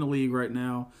 Third in the league right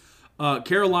now.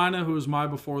 Carolina, who was my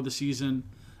before the season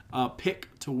pick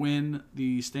to win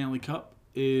the Stanley Cup,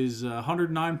 is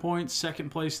 109 points, second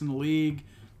place in the league,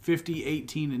 50,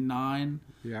 18, and 9.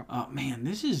 Yeah. Man,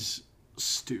 this is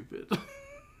stupid.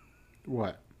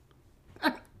 What?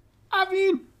 I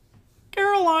mean,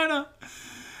 Carolina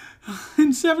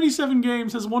in 77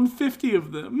 games has won 50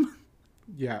 of them.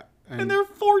 Yeah. And they're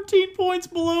 14 points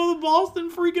below the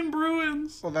Boston freaking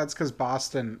Bruins. Well, that's because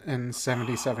Boston in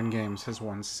 77 games has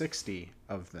won 60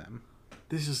 of them.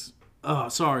 This is,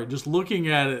 sorry, just looking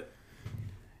at it,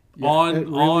 Yeah,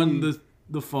 on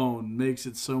the phone makes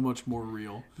it so much more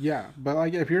real. Yeah, but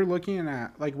like if you're looking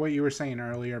at like what you were saying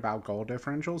earlier about goal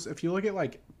differentials, if you look at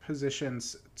like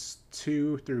positions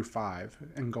 2 through 5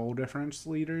 and goal difference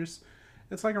leaders,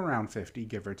 it's like around 50,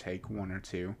 give or take 1 or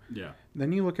 2. Yeah.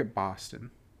 Then you look at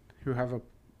Boston, who have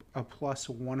a plus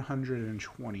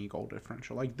 120 goal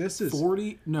differential. Like, this is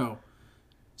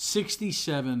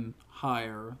 67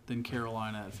 higher than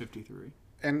Carolina at 53.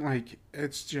 And like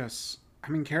it's just, I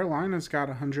mean, Carolina's got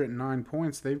 109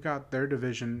 points. They've got their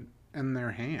division in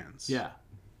their hands. Yeah.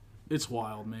 It's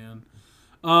wild, man.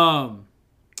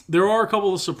 There are a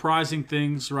couple of surprising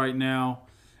things right now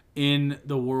in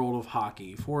the world of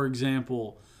hockey. For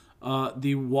example,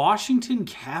 the Washington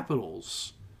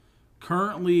Capitals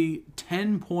currently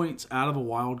 10 points out of a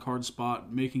wild card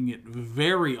spot, making it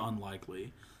very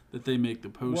unlikely that they make the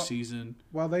postseason.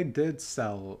 Well, they did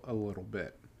sell a little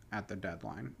bit at the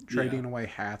deadline, trading away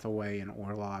Hathaway and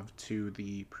Orlov to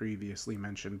the previously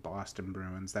mentioned Boston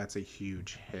Bruins. That's a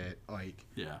huge hit. Like,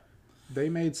 yeah, they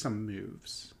made some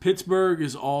moves. Pittsburgh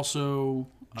is also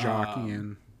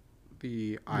jockeying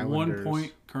the Islanders. 1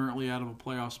 point currently out of a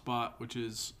playoff spot, which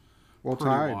is pretty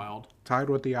wild. Tied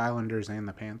with the Islanders and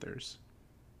the Panthers.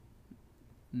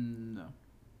 No.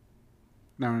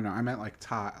 I meant like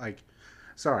tie. Like,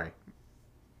 sorry,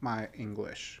 my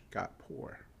English got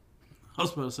poor. I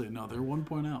was about to say, no, they're 1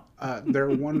 point out. They're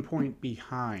 1 point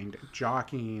behind,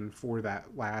 jockeying for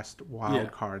that last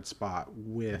wild card spot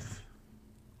with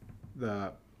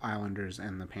the Islanders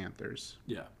and the Panthers.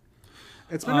 Yeah.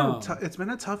 It's been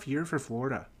a tough year for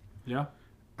Florida. Yeah.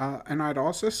 And I'd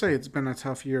also say it's been a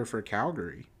tough year for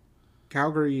Calgary.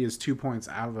 Calgary is 2 points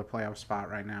out of a playoff spot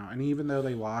right now. And even though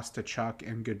they lost to Chuck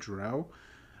and Gaudreau,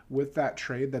 with that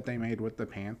trade that they made with the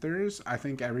Panthers, I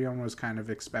think everyone was kind of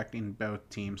expecting both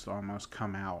teams to almost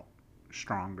come out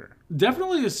stronger.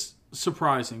 Definitely is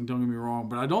surprising, don't get me wrong,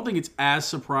 but I don't think it's as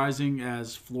surprising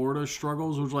as Florida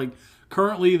struggles, which like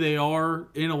currently they are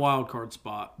in a wild card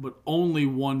spot, but only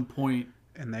 1 point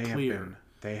And clear.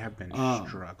 they have been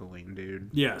struggling, dude.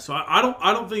 Yeah, so I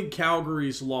don't think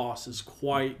Calgary's loss is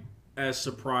quite as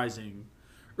surprising,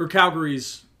 or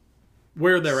Calgary's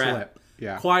where they're at,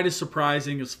 Yeah. quite as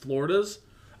surprising as Florida's.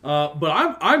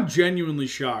 But I'm genuinely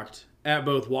shocked at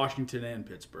both Washington and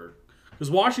Pittsburgh, because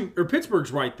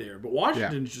Pittsburgh's right there, but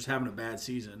Washington's just having a bad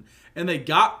season, and they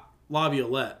got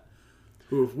Laviolette,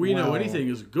 who, if we know anything,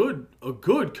 is a good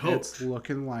coach. It's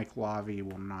looking like Lavi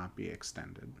will not be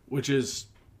extended, which is,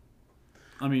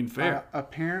 I mean, fair.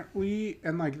 Apparently,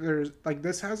 and like there's like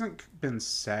this hasn't been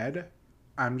said.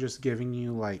 I'm just giving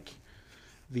you like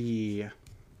the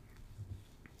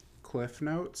Cliff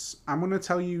Notes. I'm going to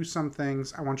tell you some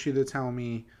things. I want you to tell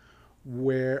me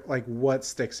what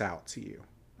sticks out to you.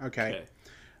 Okay.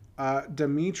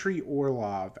 Dmitry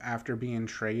Orlov, after being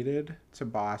traded to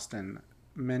Boston,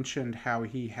 mentioned how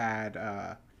he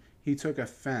took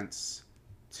offense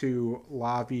to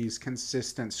Lavi's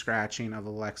consistent scratching of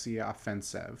Alexei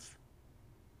Offensive.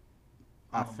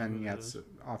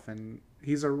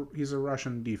 He's a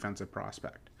Russian defensive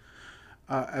prospect.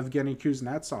 Evgeny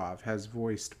Kuznetsov has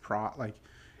voiced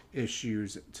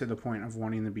issues to the point of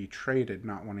wanting to be traded,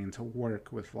 not wanting to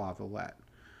work with Laviolette.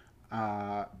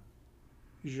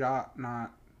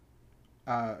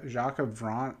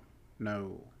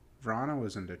 Vrana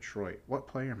was in Detroit. What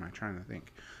player am I trying to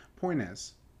think? Point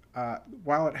is,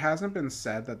 while it hasn't been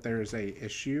said that there's a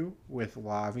issue with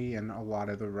Lavi and a lot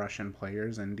of the Russian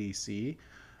players in DC,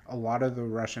 a lot of the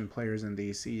Russian players in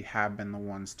DC have been the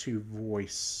ones to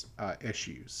voice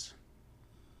issues.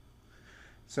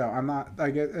 So I'm not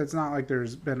like it's not like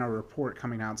there's been a report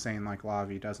coming out saying like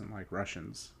Lavi doesn't like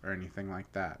Russians or anything like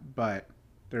that, but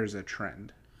there's a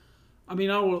trend. I mean,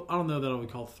 I don't know that I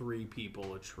would call 3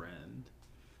 people a trend.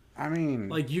 I mean,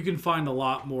 like, you can find a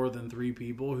lot more than 3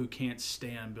 people who can't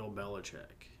stand Bill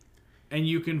Belichick. And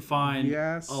you can find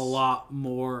a lot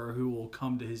more who will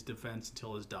come to his defense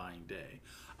until his dying day.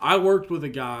 I worked with a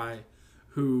guy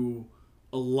who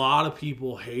a lot of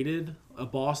people hated, a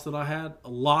boss that I had. A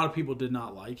lot of people did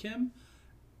not like him,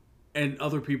 and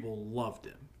other people loved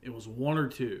him. It was 1 or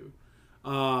 2.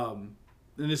 And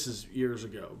this is years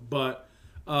ago. But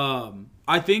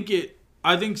I think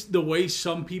the way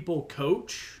some people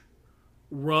coach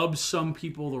rubs some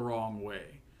people the wrong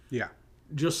way. Yeah.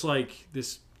 Just like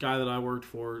this guy that I worked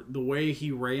for, the way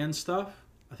he ran stuff,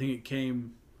 I think it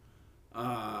came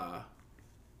the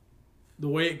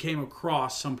way it came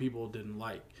across, some people didn't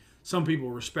like. Some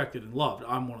people respected and loved.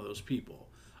 I'm one of those people.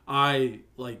 I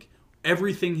like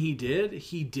everything he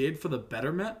did for the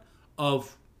betterment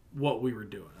of what we were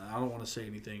doing. I don't want to say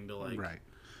anything to like, right.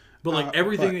 But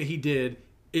everything that he did,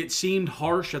 it seemed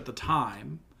harsh at the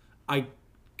time.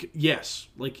 Yes,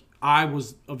 like I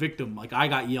was a victim. Like I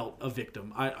got yelled a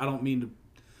victim. I don't mean to.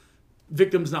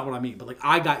 Victim's not what I mean, but like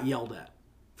I got yelled at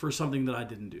for something that I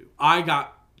didn't do. I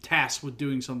got tasked with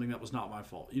doing something that was not my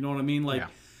fault. You know what I mean? Like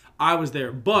I was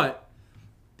there, but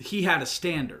he had a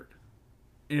standard,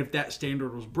 and if that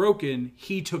standard was broken,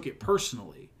 he took it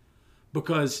personally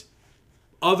because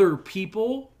other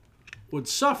people would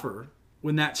suffer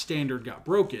when that standard got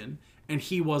broken, and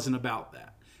he wasn't about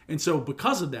that. And so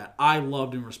because of that, I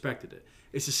loved and respected it.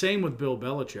 It's the same with Bill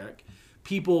Belichick.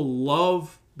 People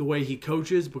love the way he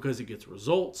coaches because it gets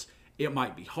results. It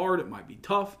might be hard. It might be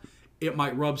tough. It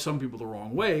might rub some people the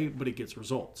wrong way, but it gets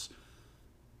results.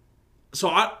 So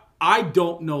I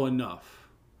don't know enough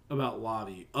about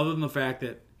Lavi other than the fact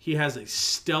that he has a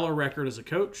stellar record as a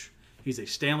coach. He's a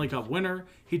Stanley Cup winner.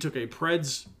 He took a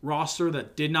Preds roster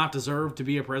that did not deserve to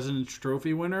be a President's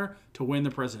Trophy winner to win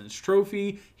the President's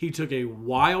Trophy. He took an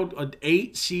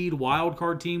 8-seed wild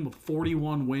card team with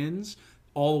 41 wins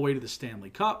all the way to the Stanley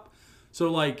Cup.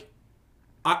 So, like,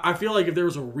 I feel like if there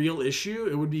was a real issue,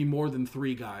 it would be more than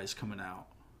 3 guys coming out.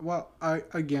 Well,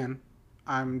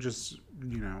 I'm just,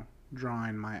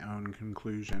 drawing my own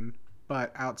conclusion.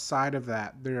 But outside of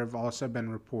that, there have also been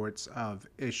reports of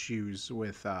issues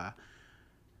with, I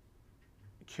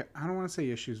don't want to say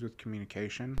issues with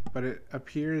communication, but it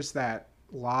appears that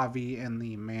Lavi and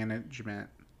the management,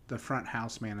 the front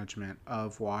house management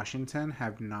of Washington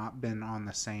have not been on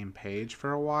the same page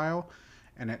for a while,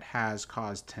 and it has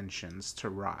caused tensions to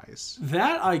rise.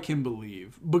 That I can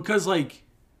believe, because, like,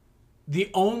 the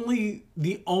only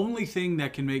thing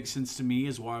that can make sense to me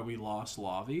is why we lost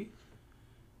Lavi.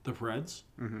 The Preds,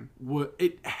 Mm-hmm.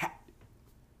 it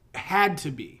had to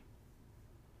be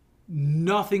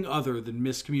nothing other than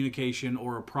miscommunication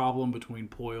or a problem between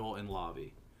Poyle and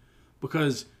Lavi.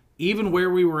 Because even where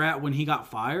we were at when he got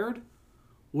fired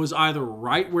was either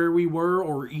right where we were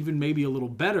or even maybe a little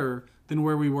better than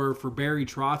where we were for Barry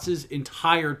Trotz's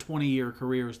entire 20-year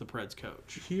career as the Preds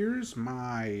coach. Here's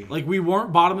my... Like, we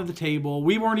weren't bottom of the table.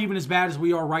 We weren't even as bad as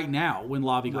we are right now when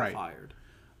Lavi got fired.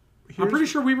 I'm pretty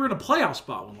sure we were in a playoff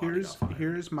spot when Lavi got fired.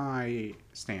 Here's my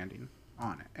standing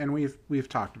on it. And we've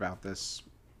talked about this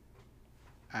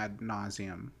ad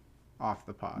nauseum off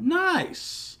the pod.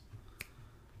 Nice.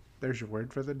 There's your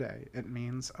word for the day. It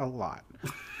means a lot.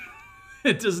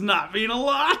 It does not mean a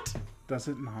lot. Does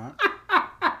it not?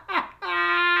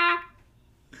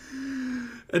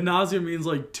 Ad nauseum means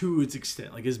like to its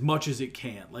extent, like as much as it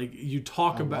can. Like you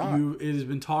talk about it has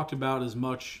been talked about as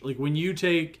much. Like when you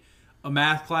take a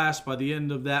math class, by the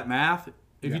end of that math,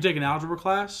 if you take an algebra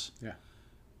class,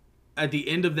 at the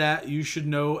end of that you should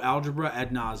know algebra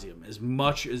ad nauseum. As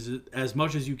much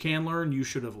as you can learn, you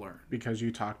should have learned. Because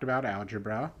you talked about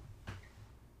algebra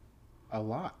a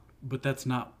lot. But that's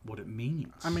not what it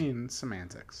means. I mean,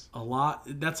 semantics. A lot.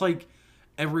 That's like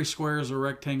every square is a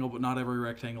rectangle, but not every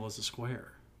rectangle is a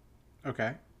square.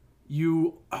 Okay.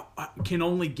 You can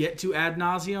only get to ad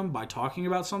nauseum by talking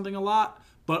about something a lot,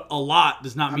 but a lot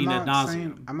does not mean ad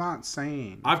nauseum. I'm not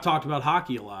saying... I've talked about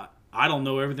hockey a lot. I don't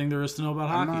know everything there is to know about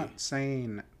hockey. I'm not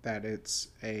saying that it's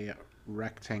a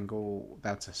rectangle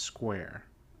that's a square.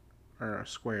 Or a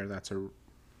square that's a...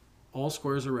 All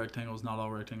squares are rectangles, not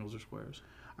all rectangles are squares.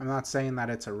 I'm not saying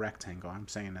that it's a rectangle. I'm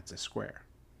saying it's a square.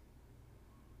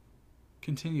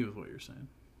 Continue with what you're saying.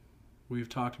 We've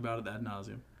talked about it ad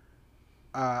nauseum.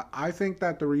 I think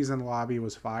that the reason Lavi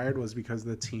was fired was because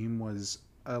the team was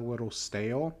a little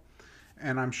stale.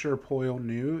 And I'm sure Poyle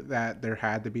knew that there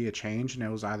had to be a change, and it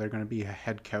was either going to be a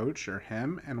head coach or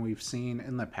him. And we've seen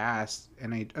in the past,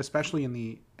 especially in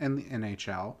the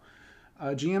NHL,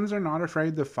 GMs are not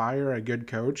afraid to fire a good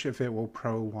coach if it will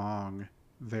prolong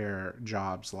their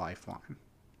job's lifeline.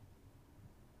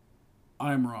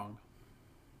 I'm wrong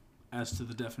as to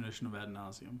the definition of ad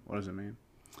nauseum. What does it mean?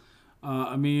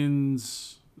 It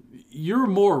means you're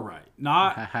more right.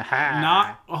 Not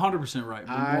 100% right,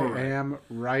 but more right. I am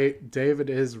right. David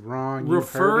is wrong.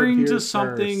 Referring to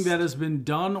something that has been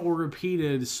done or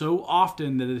repeated so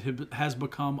often that it has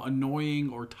become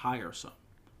annoying or tiresome.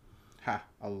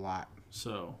 A lot.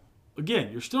 So,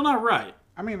 again, you're still not right.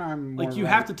 I mean, I'm like you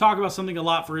have to talk about something a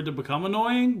lot for it to become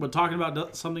annoying, but talking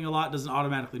about something a lot doesn't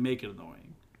automatically make it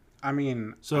annoying. I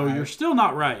mean, you're still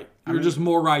not right. You're just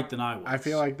more right than I was. I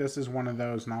feel like this is one of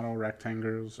those not all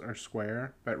rectangles are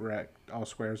square, but all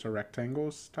squares are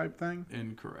rectangles type thing.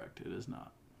 Incorrect. It is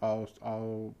not.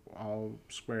 All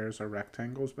squares are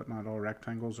rectangles, but not all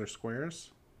rectangles are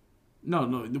squares. No.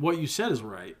 What you said is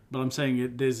right, but I'm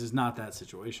saying this is not that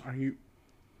situation. Are you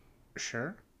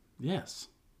sure? Yes.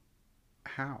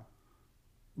 How?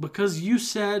 Because you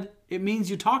said it means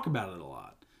you talk about it a lot.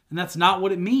 And that's not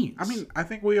what it means. I mean, I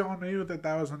think we all knew that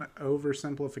was an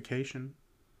oversimplification.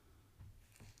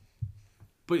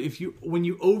 But when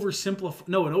you oversimplify...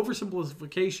 No, an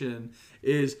oversimplification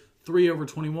is 3 over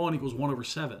 21 equals 1 over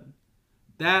 7.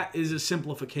 That is a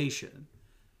simplification.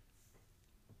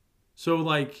 So,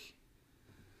 like...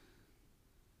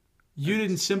 You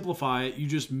didn't simplify it. You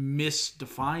just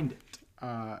misdefined it.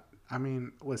 I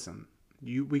mean, listen.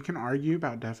 We can argue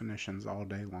about definitions all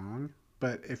day long.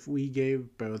 But if we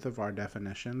gave both of our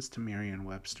definitions to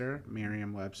Merriam-Webster,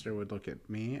 Merriam-Webster would look at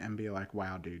me and be like,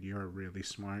 wow, dude, you're really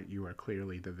smart. You are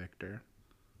clearly the victor.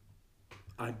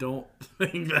 I don't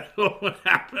think that will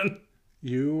happen.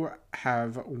 You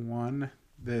have won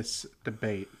this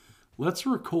debate. Let's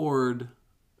record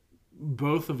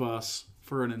both of us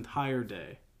for an entire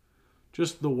day.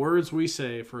 Just the words we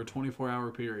say for a 24-hour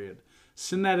period.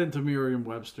 Send that into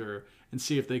Merriam-Webster and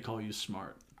see if they call you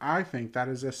smart. I think that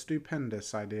is a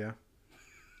stupendous idea.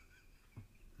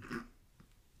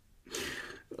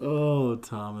 Oh,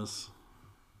 Thomas.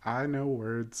 I know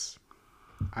words.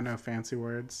 I know fancy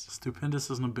words. Stupendous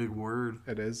isn't a big word.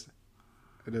 It is.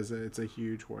 It's a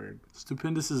huge word.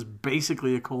 Stupendous is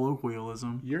basically a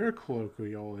colloquialism. You're a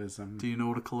colloquialism. Do you know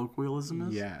what a colloquialism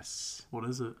is? Yes. What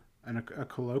is it? A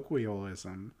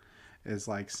colloquialism is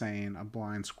like saying a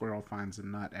blind squirrel finds a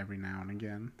nut every now and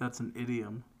again. That's an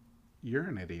idiom. You're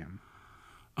an idiom.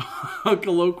 A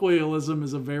colloquialism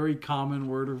is a very common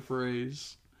word or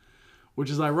phrase,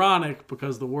 which is ironic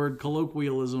because the word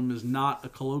colloquialism is not a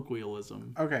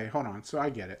colloquialism. Okay, hold on. So I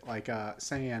get it. Like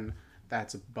saying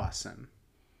that's bussin'.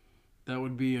 That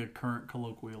would be a current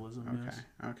colloquialism, okay, yes.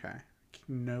 Okay.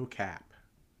 No cap.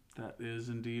 That is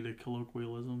indeed a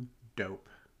colloquialism. Dope.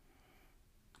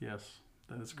 Yes,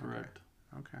 that is correct.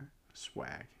 Okay.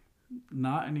 Swag.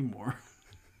 Not anymore.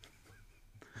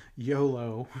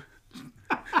 YOLO.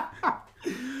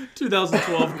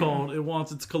 2012 called. It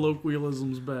wants its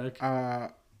colloquialisms back.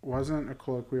 Wasn't a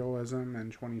colloquialism in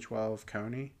 2012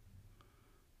 Coney?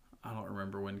 I don't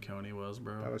remember when Coney was,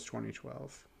 bro. That was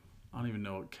 2012. I don't even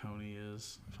know what Coney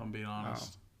is, if I'm being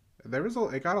honest. There was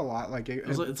it got a lot like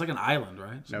it's like an island,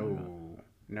 right? No.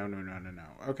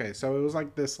 Okay, so it was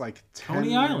like this like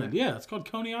Coney Island. Yeah, it's called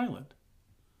Coney Island.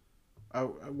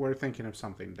 Oh, we're thinking of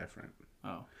something different.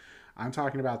 Oh. I'm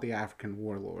talking about the African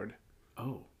warlord.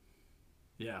 Oh.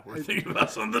 Yeah, we're thinking about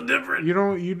something different.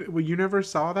 You never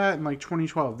saw that in like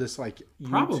 2012. This like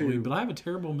probably, but I have a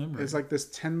terrible memory. It's like this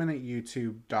 10-minute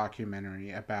YouTube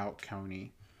documentary about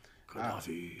Coney,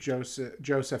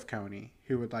 Joseph Coney,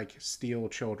 who would like steal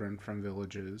children from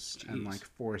villages and like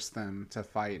force them to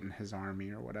fight in his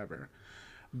army or whatever.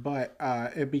 But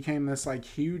it became this like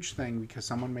huge thing because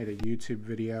someone made a YouTube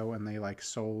video and they like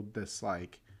sold this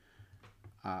like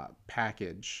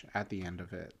package at the end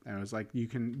of it. And it was like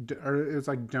it was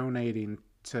like donating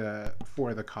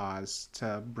for the cause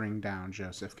to bring down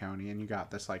Joseph Coney, and you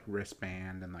got this like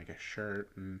wristband and like a shirt,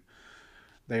 and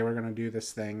they were gonna do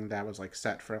this thing that was like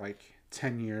set for like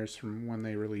 10 years from when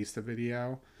they released the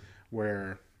video,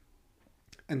 where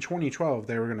in 2012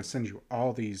 they were gonna send you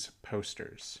all these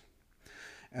posters,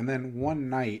 and then one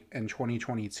night in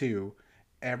 2022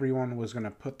 everyone was gonna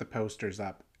put the posters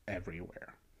up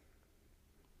everywhere.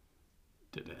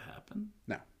 Did it happen?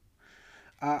 No.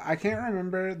 I can't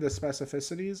remember the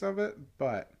specificities of it,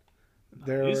 but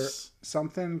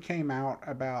something came out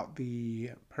about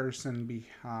the person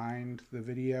behind the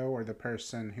video, or the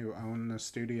person who owned the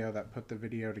studio that put the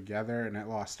video together, and it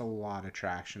lost a lot of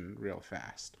traction real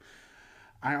fast.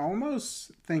 I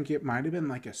almost think it might have been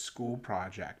like a school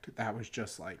project that was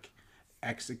just like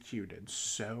executed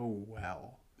so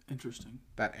well. Interesting.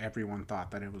 That everyone thought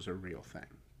that it was a real thing.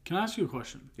 Can I ask you a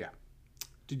question? Yeah.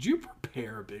 Did you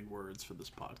prepare big words for this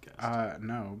podcast?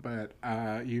 No, but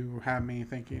you have me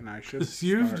thinking I should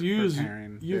you've used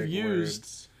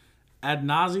ad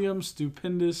nauseum,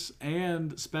 stupendous,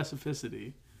 and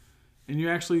specificity, and you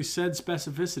actually said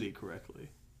specificity correctly.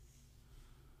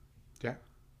 Yeah,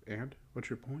 and what's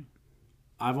your point?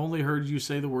 I've only heard you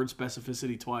say the word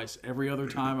specificity twice. Every other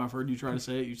time I've heard you try to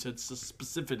say it, you said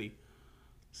specificity.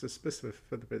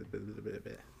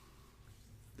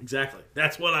 Exactly.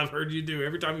 That's what I've heard you do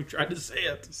every time you tried to say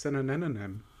it.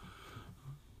 Synonym.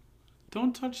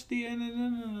 Don't touch the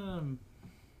anonym.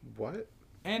 What?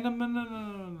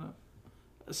 Anonym.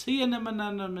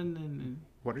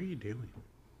 What are you doing?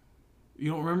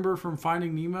 You don't remember from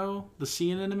Finding Nemo? The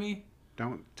sea anemone?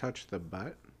 Don't touch the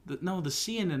butt? The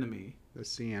sea anemone. The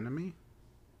sea anemone?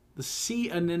 The sea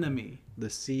anemone. The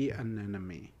sea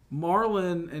anemone.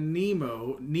 Marlin and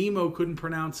Nemo couldn't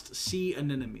pronounce sea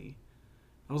anemone.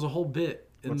 That was a whole bit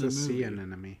in the movie. What's a sea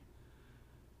anemone?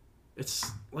 It's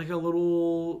like a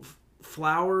little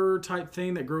flower type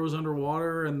thing that grows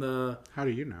underwater, and How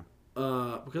do you know?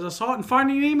 Because I saw it in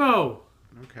Finding Nemo.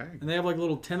 Okay. And they have like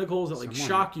little tentacles that like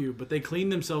shock you, but they clean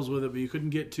themselves with it, but you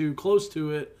couldn't get too close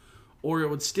to it, or it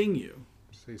would sting you.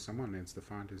 See, someone needs to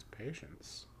find his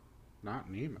patience, not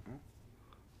Nemo.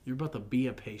 You're about to be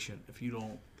a patient if you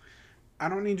don't. I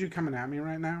don't need you coming at me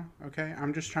right now, okay?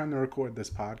 I'm just trying to record this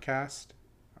podcast.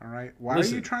 All right. Why are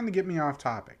you trying to get me off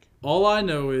topic? All I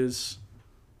know is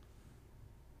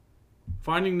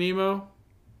Finding Nemo,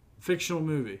 fictional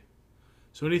movie.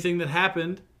 So anything that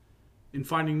happened in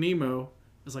Finding Nemo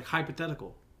is like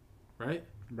hypothetical, right?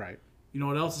 Right. You know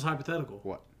what else is hypothetical?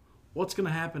 What? What's going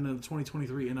to happen in the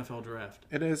 2023 NFL draft?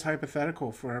 It is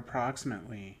hypothetical for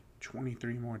approximately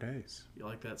 23 more days. You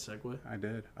like that segue? I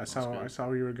did. I saw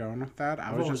where you were going with that.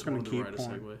 I was just going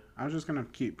to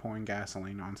keep pouring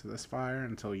gasoline onto this fire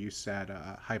until you said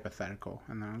hypothetical,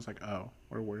 and then I was like, "Oh,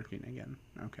 we're working again."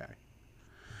 Okay.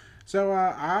 So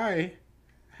I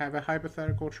have a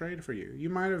hypothetical trade for you. You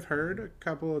might have heard a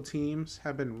couple of teams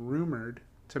have been rumored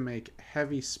to make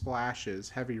heavy splashes,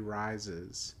 heavy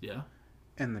rises. Yeah.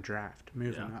 In the draft,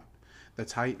 moving up. The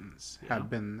Titans have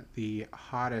been the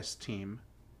hottest team,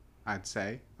 I'd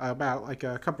say. About like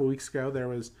a couple weeks ago, there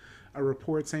was a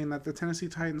report saying that the Tennessee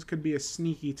Titans could be a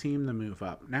sneaky team to move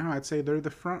up. Now I'd say they're the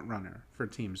front runner for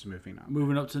teams moving up.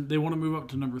 They want to move up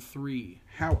to number 3.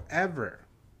 However,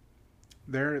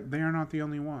 they are not the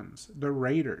only ones. The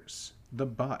Raiders, the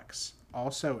Bucks,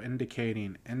 also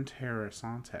indicating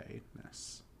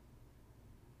interessanteness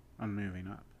on moving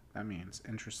up. That means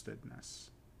interestedness,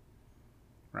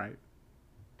 right?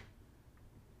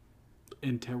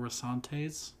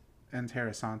 Interesantes?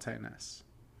 Interessanteness.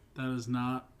 That is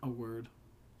not a word.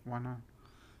 Why not?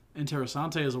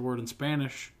 Interessante is a word in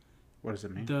Spanish. What does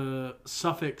it mean? The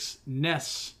suffix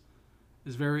 "ness"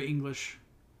 is very English.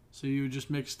 So you just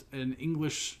mixed an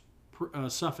English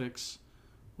suffix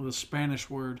with a Spanish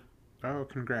word. Oh,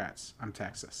 congrats. I'm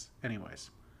Texas.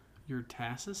 Anyways. You're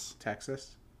Tassus?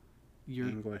 Texas? You're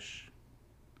English.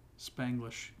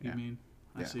 Spanglish, you mean?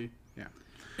 I see. Yeah.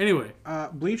 Anyway.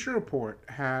 Bleacher Report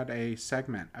had a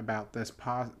segment about this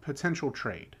potential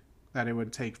trade that it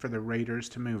would take for the Raiders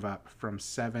to move up from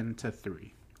 7 to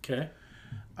 3. Okay.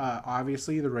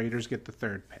 Obviously, the Raiders get the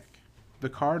 3rd pick. The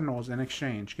Cardinals, in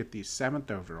exchange, get the 7th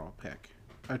overall pick,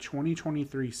 a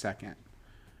 2023 second,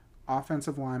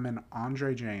 offensive lineman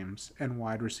Andre James, and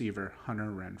wide receiver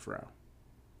Hunter Renfrow.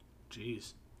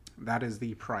 Jeez. That is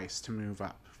the price to move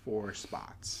up 4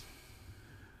 spots.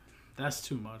 That's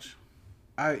too much.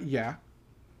 Yeah.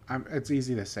 It's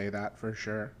easy to say that for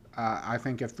sure. I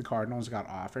think if the Cardinals got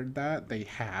offered that, they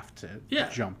have to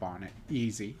jump on it.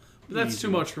 Easy. But that's too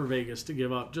much for Vegas to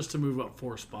give up just to move up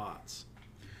 4 spots.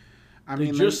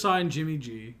 They just signed Jimmy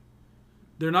G.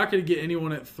 They're not going to get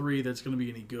anyone at 3 that's going to be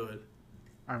any good.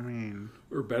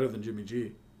 Or better than Jimmy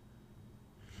G.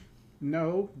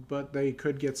 No, but they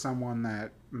could get someone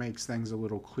that makes things a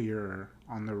little clearer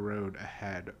on the road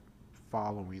ahead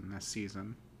following this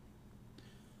season.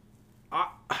 I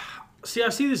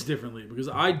see this differently because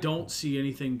I don't see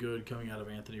anything good coming out of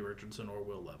Anthony Richardson or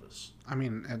Will Levis.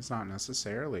 It's not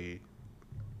necessarily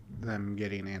them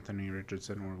getting Anthony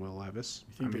Richardson or Will Levis.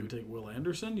 You think they would take Will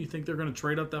Anderson? Do you think they're going to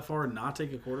trade up that far and not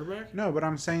take a quarterback? No, but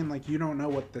I'm saying, you don't know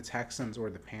what the Texans or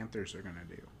the Panthers are going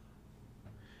to do.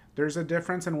 There's a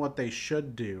difference in what they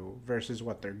should do versus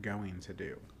what they're going to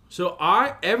do. So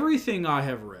everything I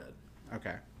have read.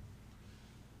 Okay.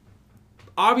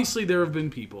 Obviously, there have been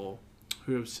people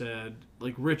who have said,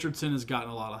 Richardson has gotten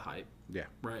a lot of hype. Yeah.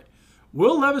 Right.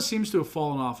 Will Levis seems to have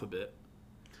fallen off a bit.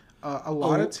 A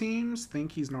lot of teams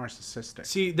think he's narcissistic.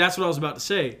 See, that's what I was about to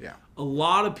say. Yeah. A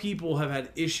lot of people have had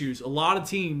issues. A lot of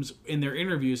teams in their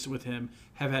interviews with him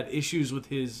have had issues with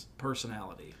his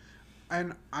personality.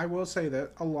 And I will say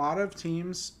that a lot of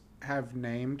teams have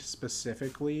named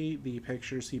specifically the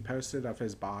pictures he posted of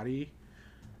his body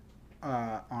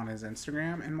on his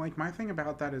Instagram. And, my thing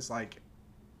about that is,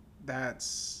 that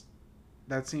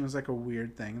seems like a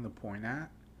weird thing to point at.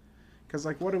 Because,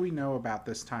 what do we know about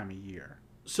this time of year?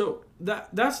 So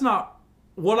that's not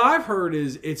what I've heard.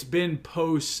 Is it's been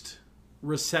post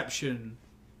reception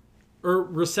or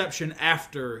reception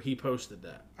after he posted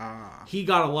that. He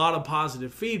got a lot of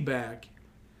positive feedback,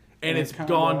 and it's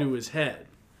gone to his head.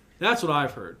 That's what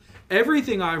I've heard.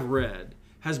 Everything I've read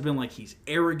has been he's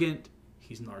arrogant,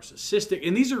 he's narcissistic,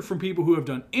 and these are from people who have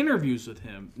done interviews with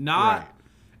him.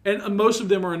 And most of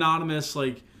them are anonymous.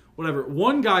 Whatever.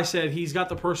 One guy said he's got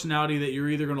the personality that you're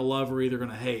either going to love or either going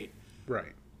to hate.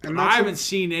 Right. And I haven't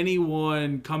seen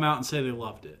anyone come out and say they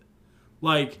loved it.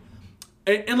 I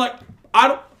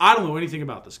don't know anything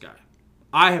about this guy.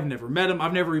 I have never met him.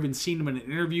 I've never even seen him in an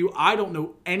interview. I don't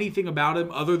know anything about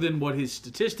him other than what his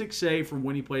statistics say from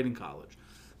when he played in college.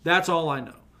 That's all I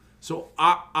know. So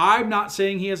I'm not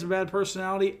saying he has a bad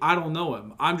personality. I don't know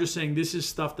him. I'm just saying this is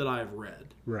stuff that I have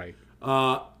read. Right.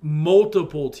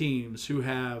 Multiple teams who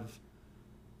have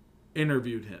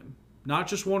interviewed him, not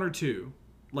just 1 or 2,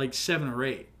 7 or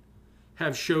 8,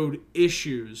 have showed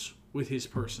issues with his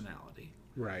personality.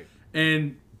 Right.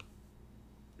 And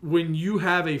when you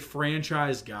have a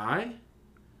franchise guy,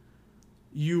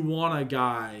 you want a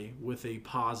guy with a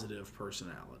positive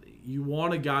personality. You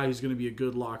want a guy who's going to be a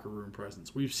good locker room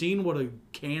presence. We've seen what a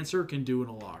cancer can do in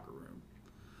a locker room.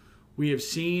 We have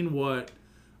seen what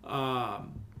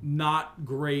not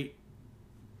great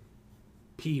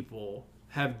people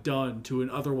have done to an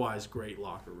otherwise great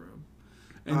locker room.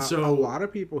 And so a lot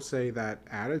of people say that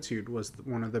attitude was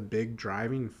one of the big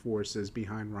driving forces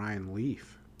behind Ryan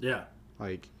Leaf. Yeah.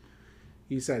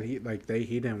 He said he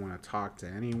didn't want to talk to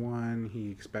anyone. He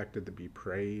expected to be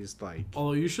praised.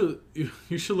 Although you should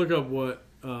look up what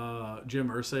Jim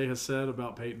Irsay has said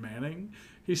about Peyton Manning.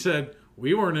 He said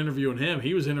we weren't interviewing him;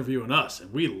 he was interviewing us,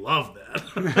 and we loved that.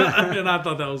 And I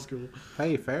thought that was cool.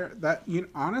 Hey, fair.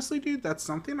 Honestly, dude, that's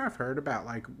something I've heard about.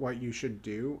 What you should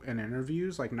do in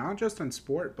interviews, not just in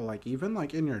sport, but even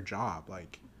in your job,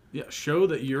 Yeah, show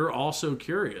that you're also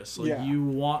curious. Yeah. You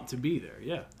want to be there.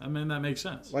 Yeah, that makes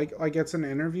sense. It's an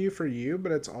interview for you,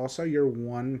 but it's also your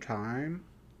one time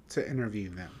to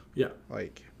interview them. Yeah.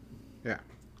 Yeah.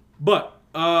 But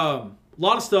a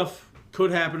lot of stuff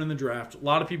could happen in the draft. A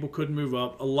lot of people could move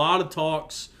up. A lot of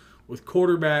talks with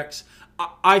quarterbacks.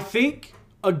 I think,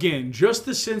 again, just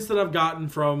the sense that I've gotten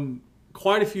from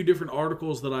quite a few different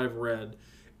articles that I've read,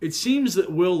 it seems that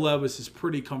Will Levis is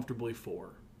pretty comfortably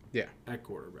 4. Yeah. at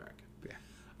quarterback.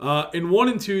 Yeah. And 1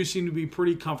 and 2 seem to be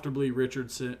pretty comfortably C.J.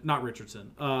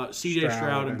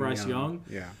 Stroud and Bryce Young.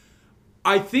 Yeah.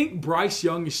 I think Bryce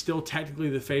Young is still technically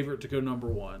the favorite to go number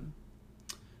 1.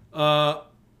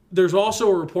 There's also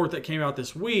a report that came out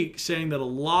this week saying that a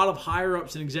lot of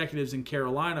higher-ups and executives in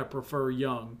Carolina prefer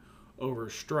Young over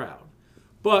Stroud.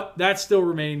 But that still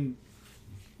remain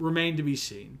to be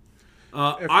seen.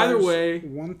 Either way...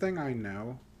 One thing I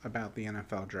know about the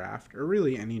NFL draft, or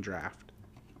really any draft,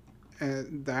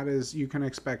 that is you can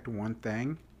expect one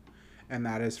thing, and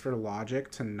that is for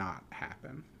logic to not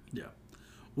happen. Yeah.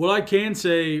 What I can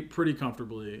say pretty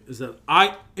comfortably is that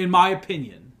in my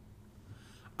opinion,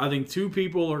 I think 2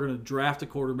 people are going to draft a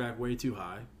quarterback way too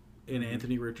high in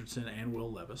Anthony Richardson and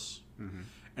Will Levis. Mm-hmm.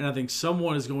 And I think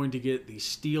someone is going to get the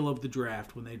steal of the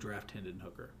draft when they draft Hendon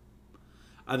Hooker.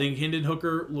 I think Hendon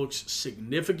Hooker looks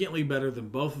significantly better than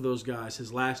both of those guys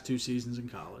his last 2 seasons in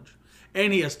college.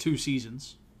 And he has 2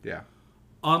 seasons. Yeah.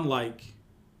 Unlike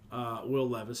Will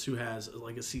Levis, who has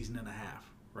like a season and a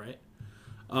half, right?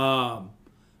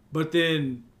 But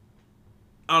then,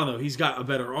 I don't know, he's got a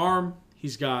better arm.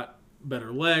 He's got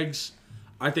better legs,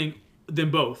 I think, than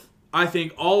both. I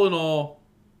think all in all,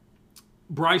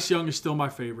 Bryce Young is still my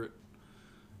favorite,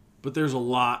 but there's a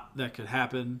lot that could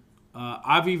happen.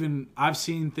 I've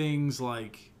seen things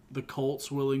like the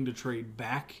Colts willing to trade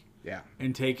back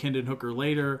and take Hendon Hooker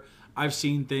later. I've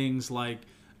seen things like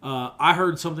I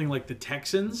heard something like the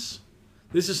Texans.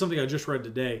 This is something I just read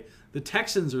today. The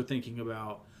Texans are thinking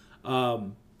about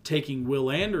taking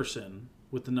Will Anderson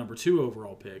with the number 2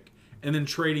 overall pick and then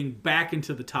trading back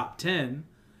into the top 10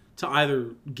 to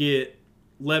either get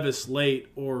Levis late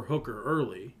or Hooker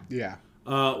early. Yeah.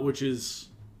 Which is,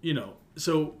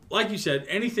 so like you said,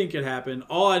 anything could happen.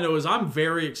 All I know is I'm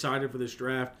very excited for this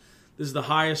draft. This is the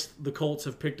highest the Colts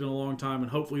have picked in a long time,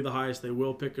 and hopefully the highest they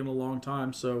will pick in a long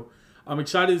time. So I'm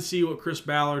excited to see what Chris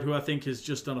Ballard, who I think has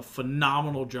just done a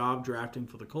phenomenal job drafting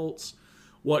for the Colts,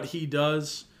 what he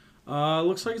does.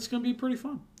 Looks like it's going to be pretty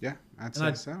fun. Yeah, I'd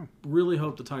say so. Really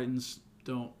hope the Titans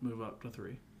don't move up to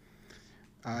 3.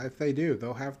 If they do,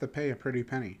 they'll have to pay a pretty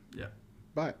penny. Yeah.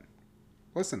 But,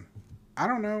 listen, I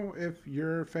don't know if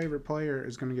your favorite player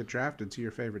is going to get drafted to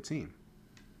your favorite team.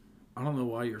 I don't know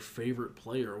why your favorite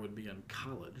player would be in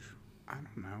college. I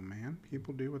don't know, man.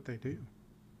 People do what they do.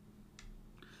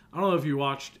 I don't know if you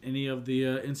watched any of the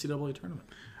NCAA tournament.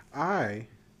 I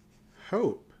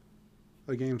hope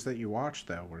the games that you watched,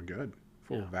 though, were good,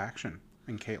 full of action,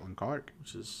 and Caitlin Clark.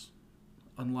 Which is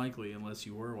unlikely unless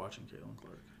you were watching Caitlin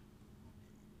Clark.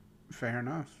 Fair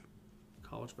enough.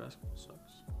 College basketball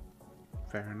sucks.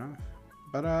 Fair enough.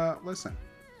 But, listen,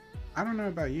 I don't know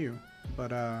about you,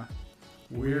 but,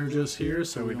 we're just here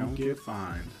so we don't get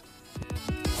fined.